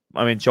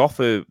 I mean,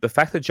 Joffa, the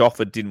fact that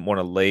Joffa didn't want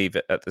to leave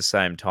at the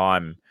same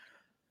time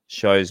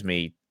shows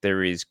me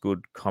there is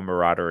good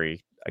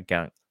camaraderie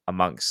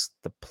amongst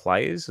the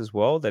players as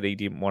well, that he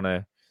didn't want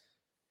to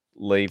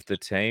leave the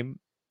team.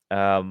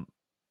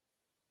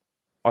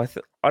 I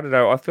don't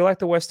know. I feel like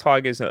the West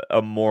Tigers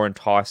are more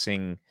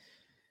enticing.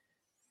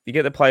 You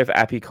get the play of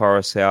Appy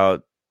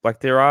Coruscant. Like,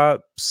 there are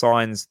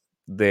signs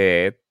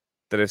there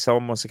that if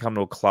someone wants to come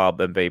to a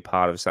club and be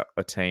part of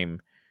a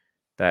team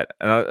that,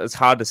 and it's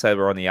hard to say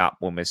we're on the up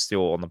when we're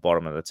still on the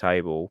bottom of the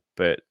table,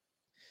 but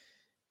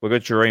we've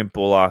got Jareem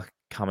Buller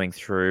coming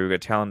through. We've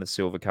got Talented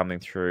Silver coming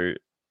through.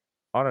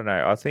 I don't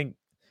know.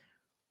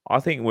 I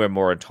think we're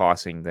more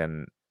enticing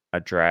than a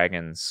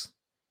Dragons.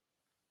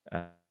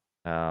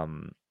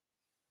 Um,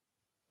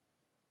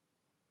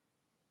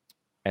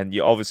 and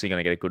you're obviously going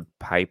to get a good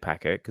pay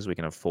packet because we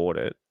can afford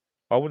it.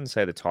 I wouldn't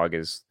say the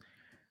Tigers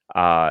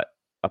are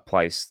a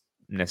place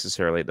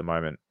necessarily at the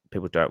moment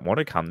people don't want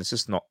to come. There's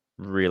just not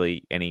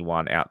really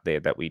anyone out there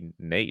that we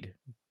need.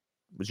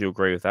 Would you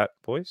agree with that,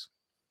 boys?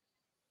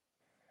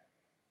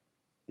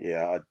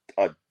 Yeah,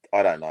 I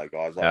don't know,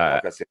 guys.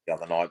 Like I said the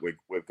other night,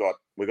 we've got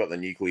the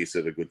nucleus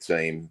of a good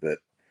team, but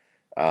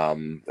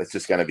it's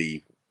just going to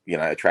be,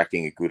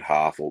 attracting a good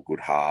half or good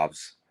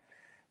halves.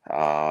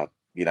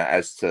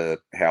 As to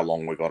how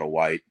long we've got to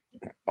wait,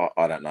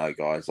 I don't know,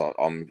 guys.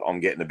 I'm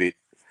getting a bit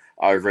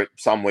over it.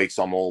 Some weeks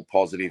I'm all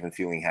positive and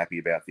feeling happy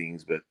about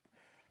things, but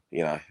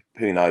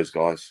who knows,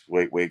 guys?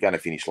 We're going to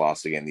finish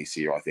last again this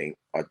year. I think.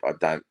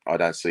 I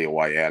don't see a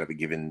way out of it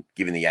given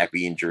the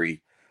Appy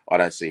injury. I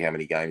don't see how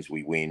many games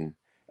we win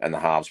and the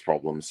halves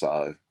problem.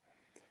 So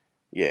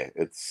yeah,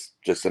 it's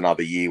just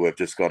another year. We've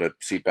just got to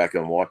sit back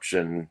and watch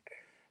and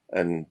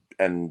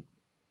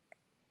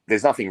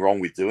there's nothing wrong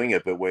with doing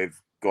it, but we've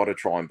got to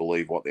try and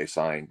believe what they're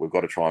saying. We've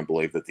got to try and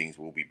believe that things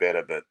will be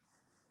better, but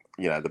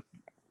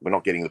we're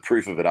not getting the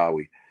proof of it, are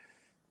we?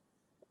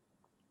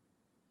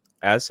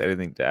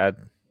 Anything to add?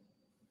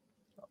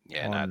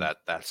 Yeah, no,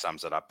 that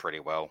sums it up pretty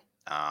well.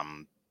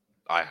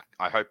 I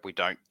hope we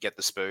don't get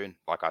the spoon.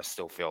 Like, I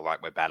still feel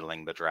like we're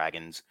battling the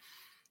Dragons,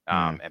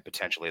 and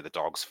potentially the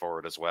Dogs for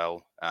it as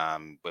well.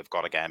 We've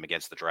got a game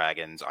against the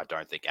Dragons. I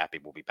don't think Appy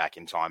will be back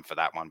in time for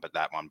that one, but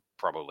that one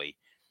probably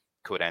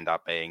could end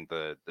up being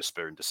the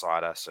spoon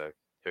decider. So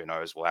who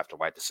knows? We'll have to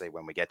wait to see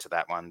when we get to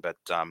that one. But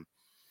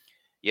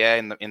yeah,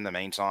 in the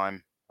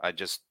meantime,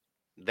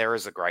 there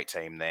is a great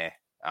team there,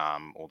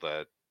 or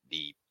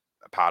the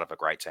part of a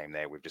great team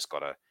there. We've just got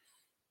to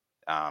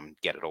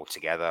get it all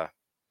together,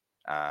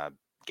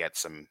 get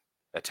some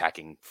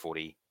attacking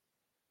footy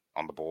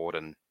on the board,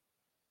 and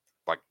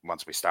like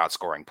once we start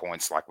scoring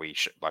points, like we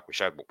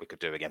showed what we could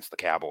do against the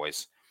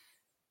Cowboys.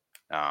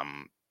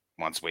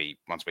 Once we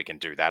can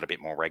do that a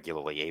bit more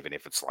regularly, even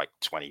if it's like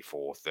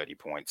 24, 30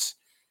 points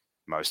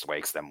most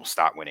weeks, then we'll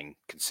start winning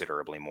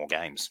considerably more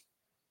games.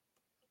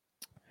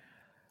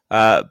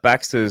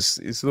 Baxter's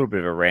is a little bit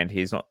of a rant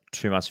here. It's not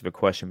too much of a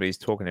question, but he's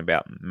talking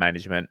about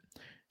management.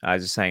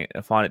 Just saying,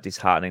 I find it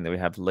disheartening that we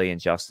have Lee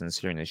and Justin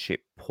steering the ship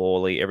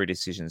poorly. Every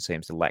decision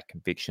seems to lack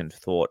conviction,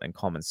 thought, and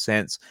common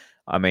sense.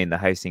 I mean, the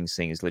Hastings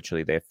thing is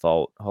literally their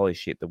fault. Holy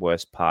shit, the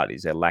worst part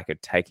is their lack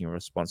of taking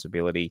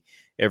responsibility.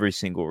 Every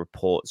single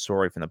report,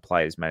 story from the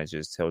players,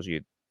 managers tells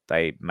you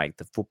they make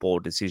the football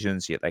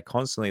decisions, yet they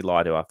constantly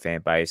lie to our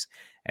fan base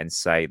and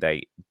say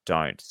they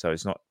don't. So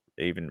it's not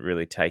even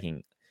really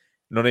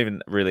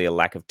a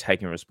lack of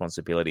taking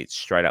responsibility. It's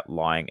straight up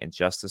lying and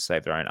just to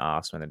save their own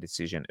ass when the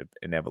decision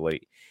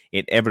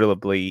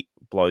inevitably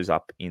blows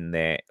up in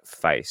their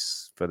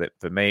face.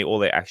 For me, all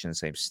their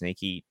actions seem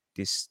sneaky,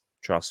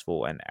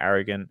 distrustful, and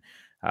arrogant.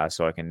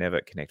 So I can never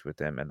connect with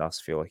them and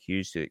thus feel a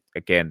huge...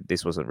 Again,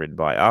 this wasn't written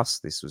by us.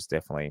 This was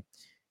definitely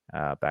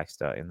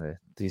Baxter in the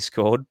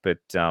Discord. But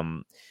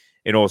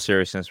in all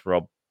seriousness,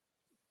 Rob,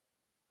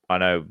 I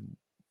know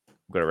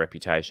we've got a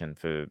reputation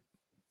for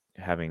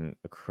having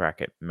a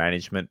crack at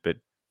management, but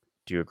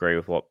do you agree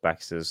with what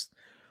Baxter's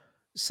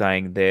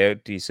saying there?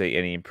 Do you see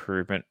any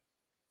improvement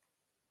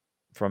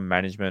from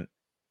management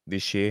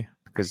this year?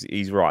 Because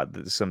he's right,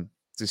 there's some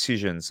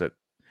decisions that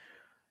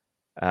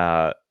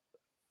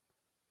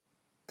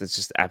that's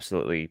just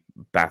absolutely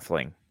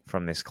baffling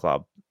from this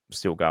club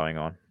still going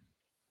on.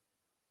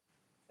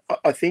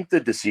 I think the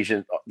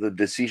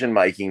decision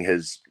making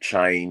has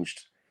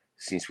changed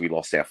since we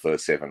lost our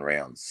first 7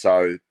 rounds.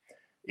 So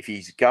if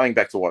he's going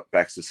back to what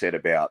Baxter said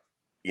about,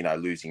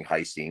 losing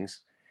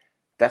Hastings,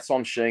 that's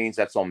on Sheens,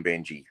 that's on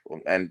Benji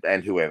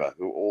and whoever,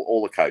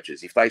 all the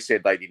coaches. If they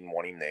said they didn't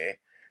want him there,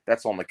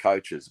 that's on the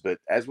coaches. But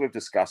as we've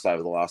discussed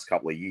over the last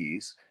couple of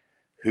years,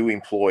 who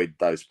employed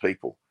those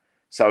people?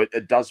 So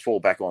it does fall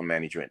back on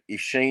management. If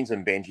Sheens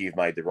and Benji have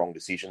made the wrong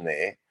decision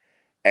there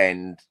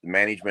and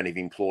management have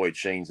employed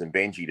Sheens and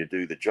Benji to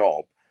do the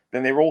job,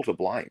 then they're all to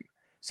blame.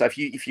 So if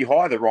you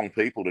hire the wrong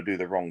people to do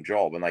the wrong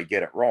job and they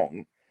get it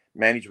wrong,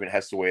 management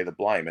has to wear the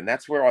blame. And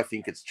that's where I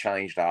think it's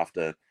changed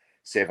after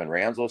 7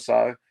 rounds or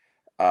so.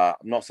 I'm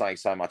not saying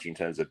so much in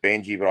terms of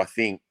Benji, but I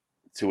think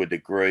to a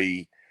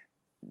degree,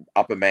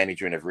 upper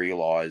management have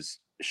realised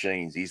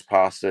Sheens is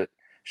past it.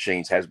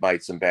 Sheens has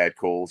made some bad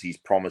calls. He's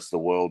promised the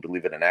world,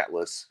 delivered an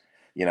Atlas.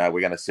 We're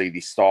going to see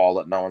this style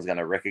that no one's going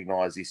to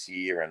recognise this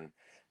year. And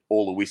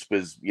all the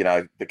whispers,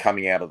 they're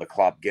coming out of the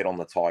club, get on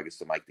the Tigers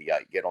to make the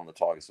 8, get on the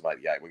Tigers to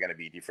make the 8. We're going to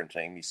be a different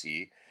team this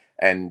year.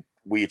 and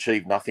we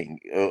achieved nothing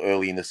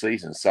early in the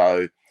season.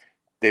 So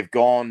they've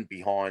gone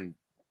behind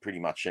pretty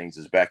much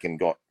Sheens' back and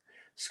got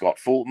Scott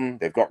Fulton.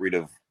 They've got rid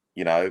of,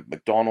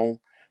 McDonald.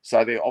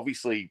 So they're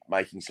obviously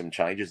making some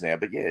changes now.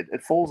 But yeah,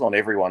 it falls on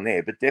everyone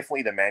there. But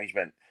definitely the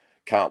management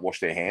can't wash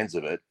their hands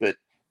of it. But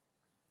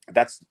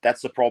that's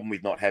the problem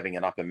with not having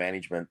an upper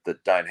management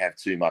that don't have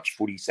too much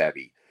footy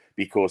savvy,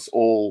 because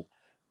all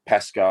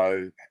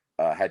Pascoe,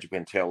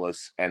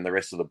 Hadjipentelis, and the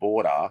rest of the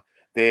board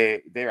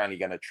they're only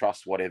going to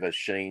trust whatever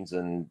Sheens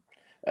and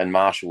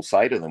Marshall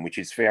say to them, which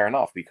is fair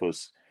enough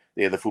because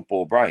they're the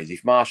football brains.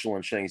 If Marshall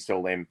and Sheens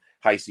tell them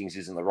Hastings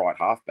isn't the right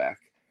halfback,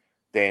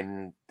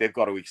 then they've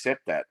got to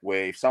accept that.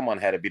 Where if someone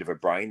had a bit of a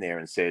brain there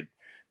and said,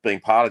 being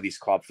part of this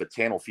club for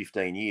 10 or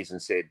 15 years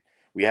and said,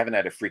 we haven't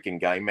had a freaking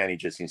game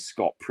manager since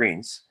Scott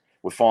Prince.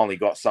 We've finally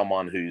got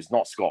someone who's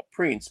not Scott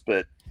Prince,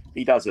 but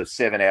he does a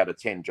 7 out of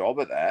 10 job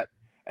at that.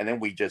 And then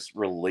we just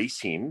release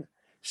him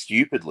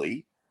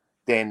stupidly.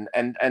 Then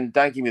and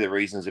don't give me the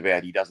reasons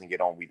about he doesn't get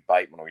on with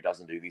Bateman or he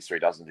doesn't do this or he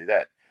doesn't do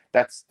that.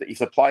 That's if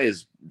the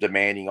player's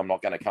demanding I'm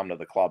not going to come to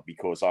the club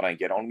because I don't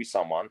get on with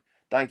someone,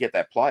 don't get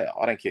that player.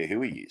 I don't care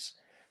who he is.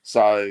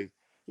 So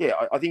yeah,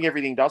 I think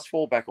everything does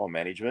fall back on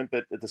management,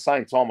 but at the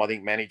same time, I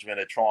think management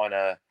are trying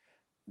to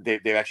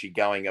they're actually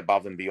going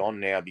above and beyond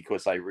now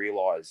because they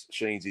realise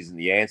Sheens isn't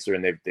the answer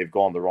and they've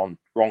gone the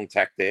wrong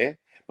tack there.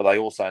 But they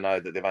also know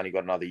that they've only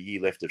got another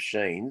year left of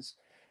Sheens,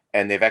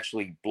 and they've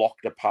actually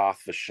blocked a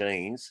path for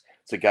Sheens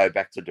to go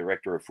back to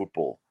director of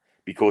football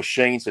because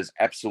Sheens has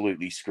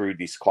absolutely screwed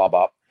this club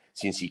up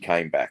since he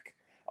came back.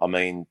 I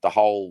mean, the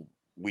whole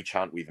witch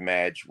hunt with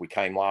Madge, we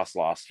came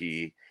last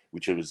year,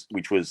 which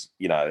was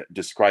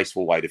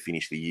disgraceful way to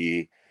finish the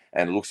year,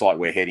 and it looks like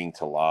we're heading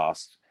to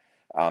last.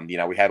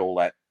 We had all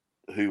that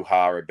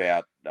hoo-ha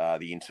about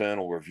the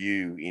internal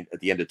review at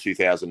the end of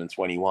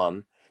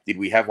 2021. Did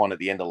we have one at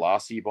the end of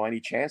last year by any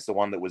chance? The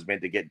one that was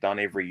meant to get done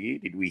every year?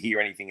 Did we hear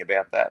anything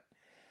about that?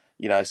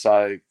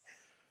 So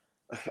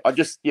I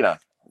just,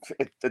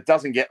 it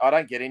doesn't get. I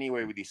don't get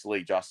anywhere with this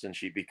Lee Justin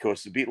shit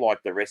because a bit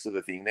like the rest of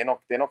the thing, they're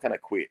not going to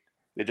quit.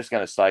 They're just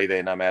going to stay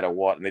there no matter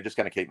what, and they're just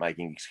going to keep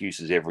making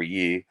excuses every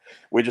year.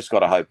 We just got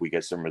to hope we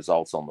get some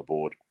results on the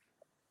board.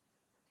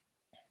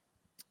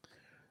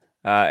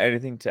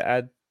 Anything to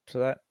add to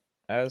that,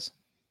 Az?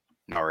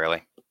 Not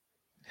really.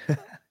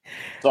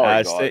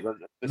 Sorry, guys. Steve-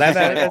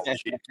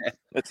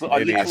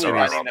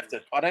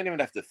 I don't even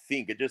have to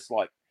think. It just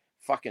like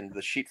fucking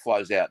the shit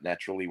flows out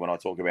naturally when I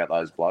talk about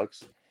those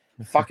blokes.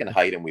 Fucking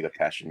hate them with a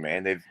passion,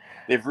 man.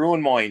 They've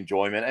ruined my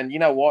enjoyment. And you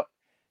know what?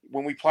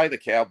 When we play the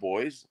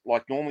Cowboys,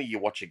 like normally you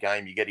watch a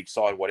game, you get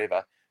excited,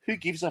 whatever. Who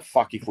gives a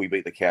fuck if we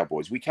beat the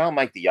Cowboys? We can't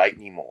make the 8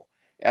 anymore.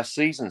 Our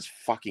season's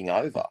fucking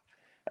over.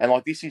 And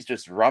like this is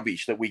just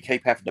rubbish that we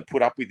keep having to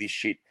put up with this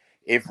shit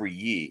every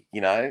year,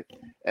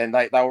 And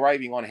they were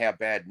raving on how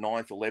bad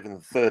 9th,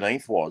 11th,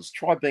 13th was.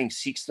 Try being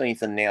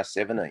 16th and now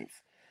 17th.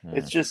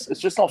 It's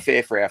just not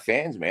fair for our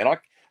fans, man. I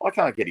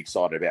can't get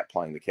excited about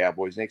playing the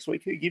Cowboys next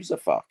week. Who gives a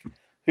fuck?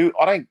 I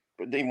don't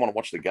even want to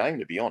watch the game,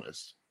 to be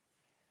honest.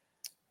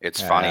 It's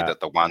funny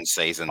that the one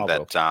season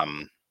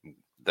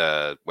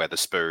that where the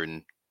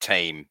Spoon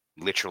team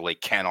literally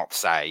cannot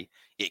say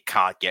it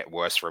can't get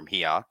worse from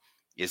here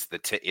is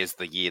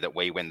the year that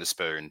we win the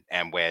Spoon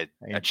and we're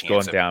a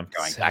chance of going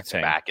 17. Back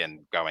to back and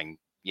going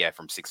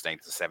from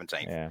 16th to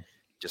 17th. Yeah,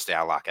 just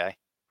our luck,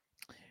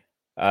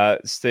 eh?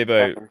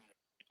 Steve-O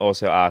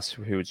also asked,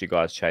 who would you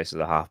guys chase as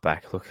a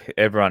halfback? Look,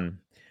 everyone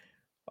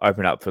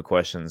opened up for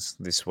questions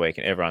this week,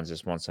 and everyone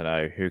just wants to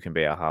know who can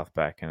be our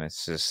halfback. And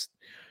it's just,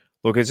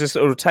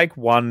 it'll take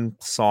one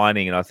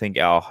signing, and I think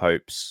our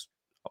hopes,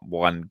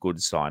 one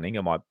good signing.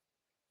 It might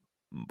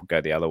go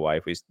the other way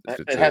if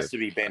it has to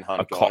be Ben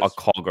Hunt, a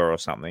Cogger or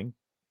something.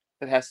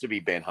 It has to be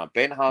Ben Hunt.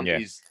 Ben Hunt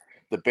is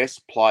the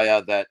best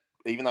player that,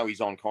 even though he's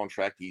on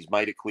contract, he's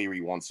made it clear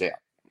he wants out.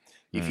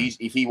 If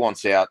he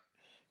wants out,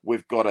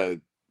 we've got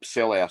to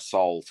sell our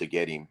soul to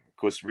get him,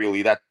 because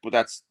really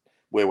that's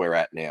where we're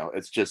at now.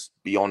 It's just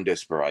beyond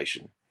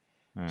desperation.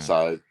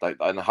 So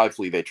and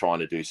hopefully they're trying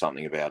to do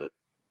something about it.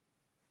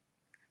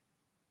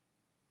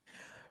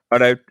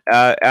 Righto,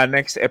 our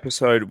next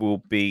episode will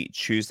be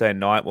Tuesday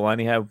night. We'll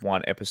only have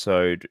one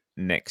episode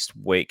next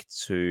week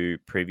to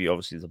preview,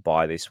 obviously, the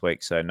bye this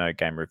week, so no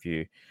game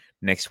review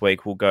next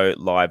week. We'll go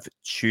live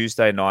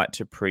Tuesday night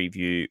to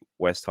preview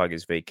West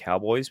Tigers v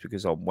Cowboys,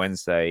 because on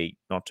Wednesday,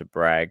 not to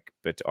brag,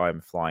 but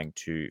I'm flying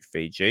to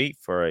Fiji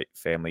for a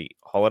family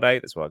holiday.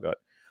 That's why I got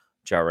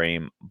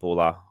Jareem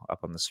Bula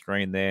up on the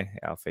screen there,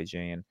 our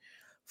Fijian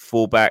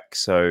fullback.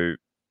 So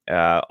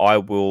I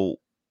will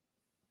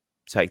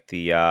take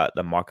the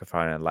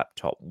microphone and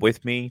laptop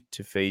with me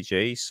to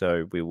Fiji.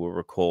 So we will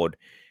record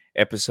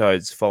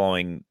episodes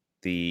following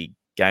the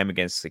game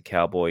against the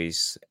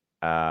Cowboys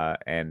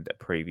and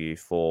a preview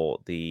for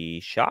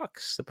the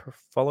Sharks the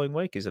following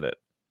week, isn't it?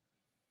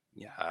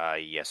 Yeah,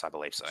 yes, I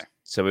believe so.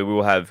 So we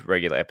will have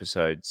regular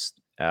episodes,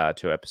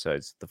 2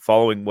 episodes the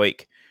following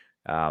week,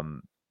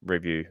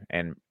 review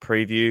and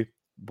preview.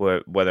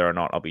 Whether or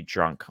not I'll be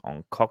drunk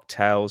on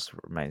cocktails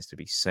remains to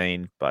be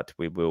seen, but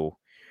we will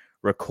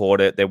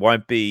record it. There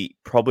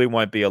probably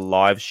won't be a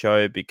live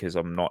show because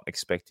I'm not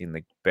expecting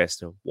the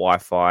best of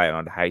Wi-Fi, and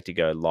I'd hate to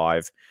go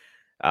live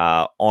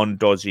on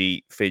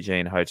dodgy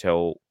Fijian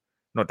hotel,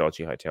 not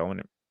dodgy hotel,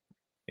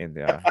 in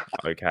the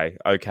okay.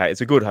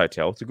 It's a good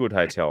hotel.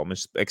 I'm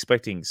just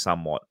expecting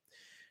somewhat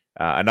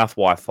enough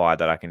Wi-Fi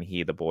that I can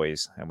hear the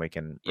boys and we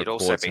can You'd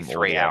record also be some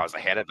 3 audio. hours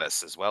ahead of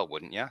us as well,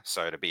 wouldn't you?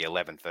 So it'd be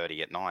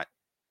 11:30 at night.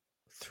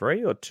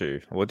 3 or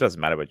 2? Well, it doesn't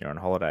matter when you're on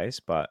holidays,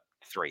 but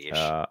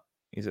 3-ish.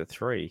 is it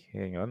 3?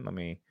 Hang on, let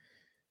me.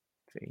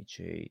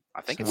 Fiji.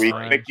 I think it's We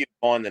 3. expect you to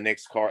find the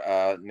next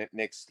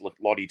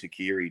Lottie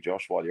Takiri,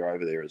 Josh, while you're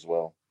over there as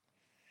well.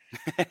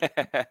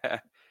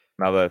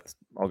 I'll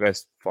go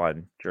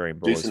find during Do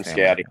Broad's some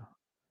family. scouting.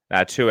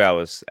 2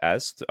 hours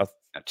as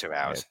 2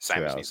 hours, Yeah, same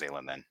 2 as New hours.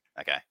 Zealand then.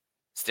 Okay,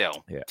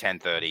 still Yeah.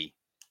 10:30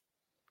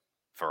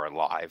 for a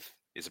live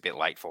is a bit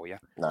late for you.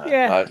 No,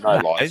 Yeah, no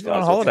no, lights, it's on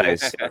guys.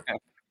 holidays.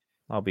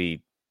 I'll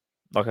be,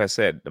 like I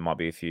said, there might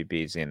be a few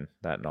beers in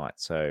that night.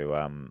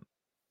 So,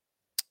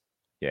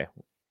 yeah,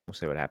 we'll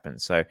see what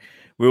happens. So,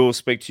 we will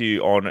speak to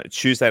you on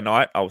Tuesday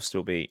night. I'll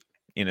still be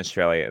in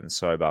Australia and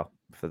sober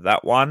for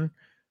that one,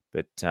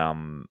 but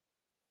who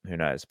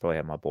knows? Probably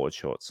have my board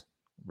shorts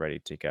ready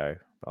to go.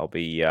 I'll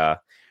be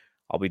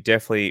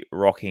definitely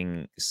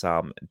rocking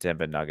some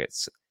Denver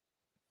Nuggets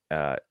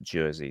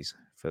jerseys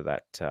for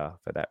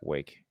that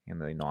week in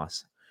the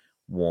nice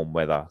warm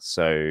weather.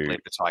 So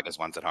Leave the Tigers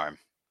ones at home.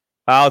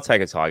 I'll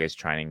take a Tigers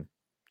training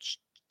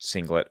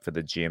singlet for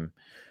the gym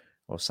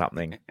or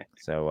something.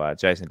 So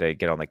Jason D,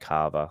 get on the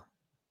carver,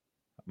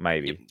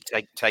 maybe.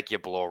 Take your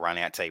Blore run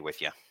out tee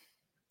with you.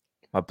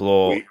 My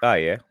blow. Oh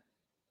yeah.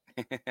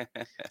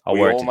 I'll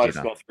We wear it to almost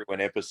dinner. got through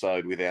an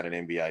episode without an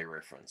NBA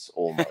reference.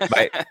 Almost.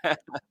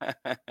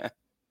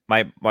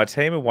 My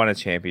team have won a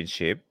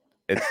championship.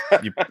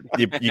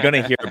 You're going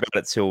to hear about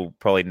it till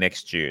probably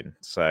next June.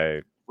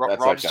 So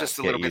That's Rob's okay. just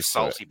a Get little bit used to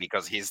it. salty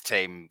because his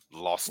team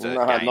lost a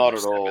No, game. not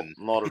at all.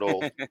 Not at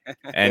all.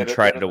 and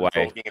traded away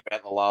Talking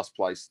about the last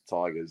place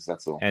Tigers.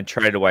 That's all. and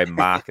traded away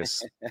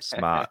Marcus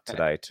Smart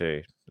today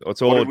too.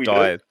 It's What all did we do?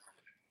 died.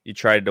 You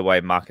traded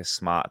away Marcus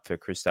Smart for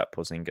Kristaps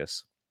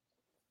Porzingis.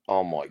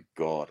 Oh my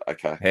god.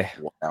 Okay. Yeah.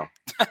 Wow.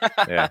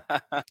 Yeah.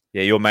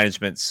 Yeah, your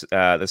management's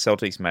the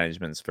Celtics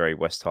management's very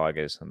West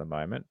Tigers at the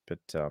moment, but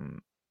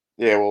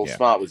Yeah. Well, Yeah.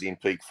 Smart was in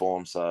peak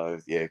form, so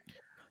yeah.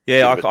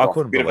 yeah, Bit of a I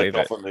couldn't bit believe of a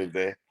it. Doffin move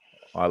there.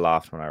 I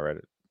laughed when I read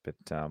it, but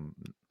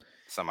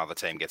Some other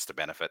team gets to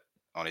benefit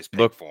on his peak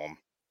Look, form.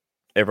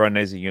 everyone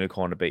needs a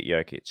unicorn to beat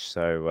Jokic,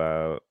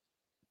 so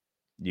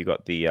you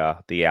got the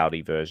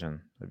Audi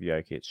version of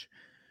Jokic.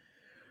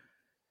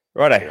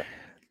 Righto. Yeah.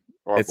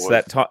 All right, It's boys.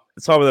 that time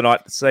of the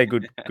night to say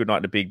good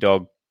night to Big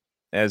Dog.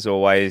 As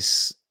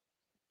always,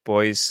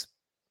 boys,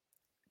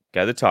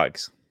 go the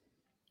Tigers.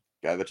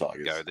 Go the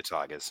Tigers. Go the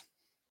Tigers.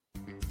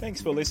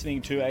 Thanks for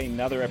listening to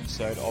another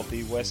episode of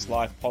the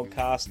Westlife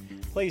Podcast.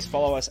 Please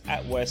follow us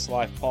at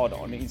Westlife Pod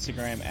on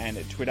Instagram and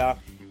Twitter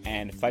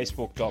and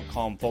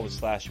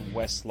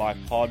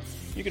facebook.com/WestlifePod.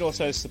 You can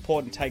also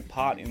support and take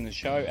part in the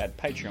show at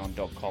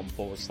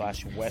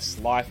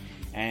patreon.com/Westlife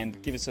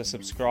and give us a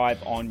subscribe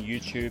on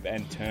YouTube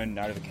and turn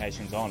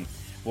notifications on.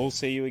 We'll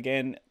see you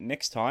again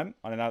next time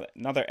on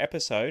another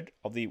episode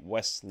of the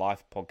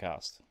Westlife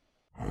Podcast.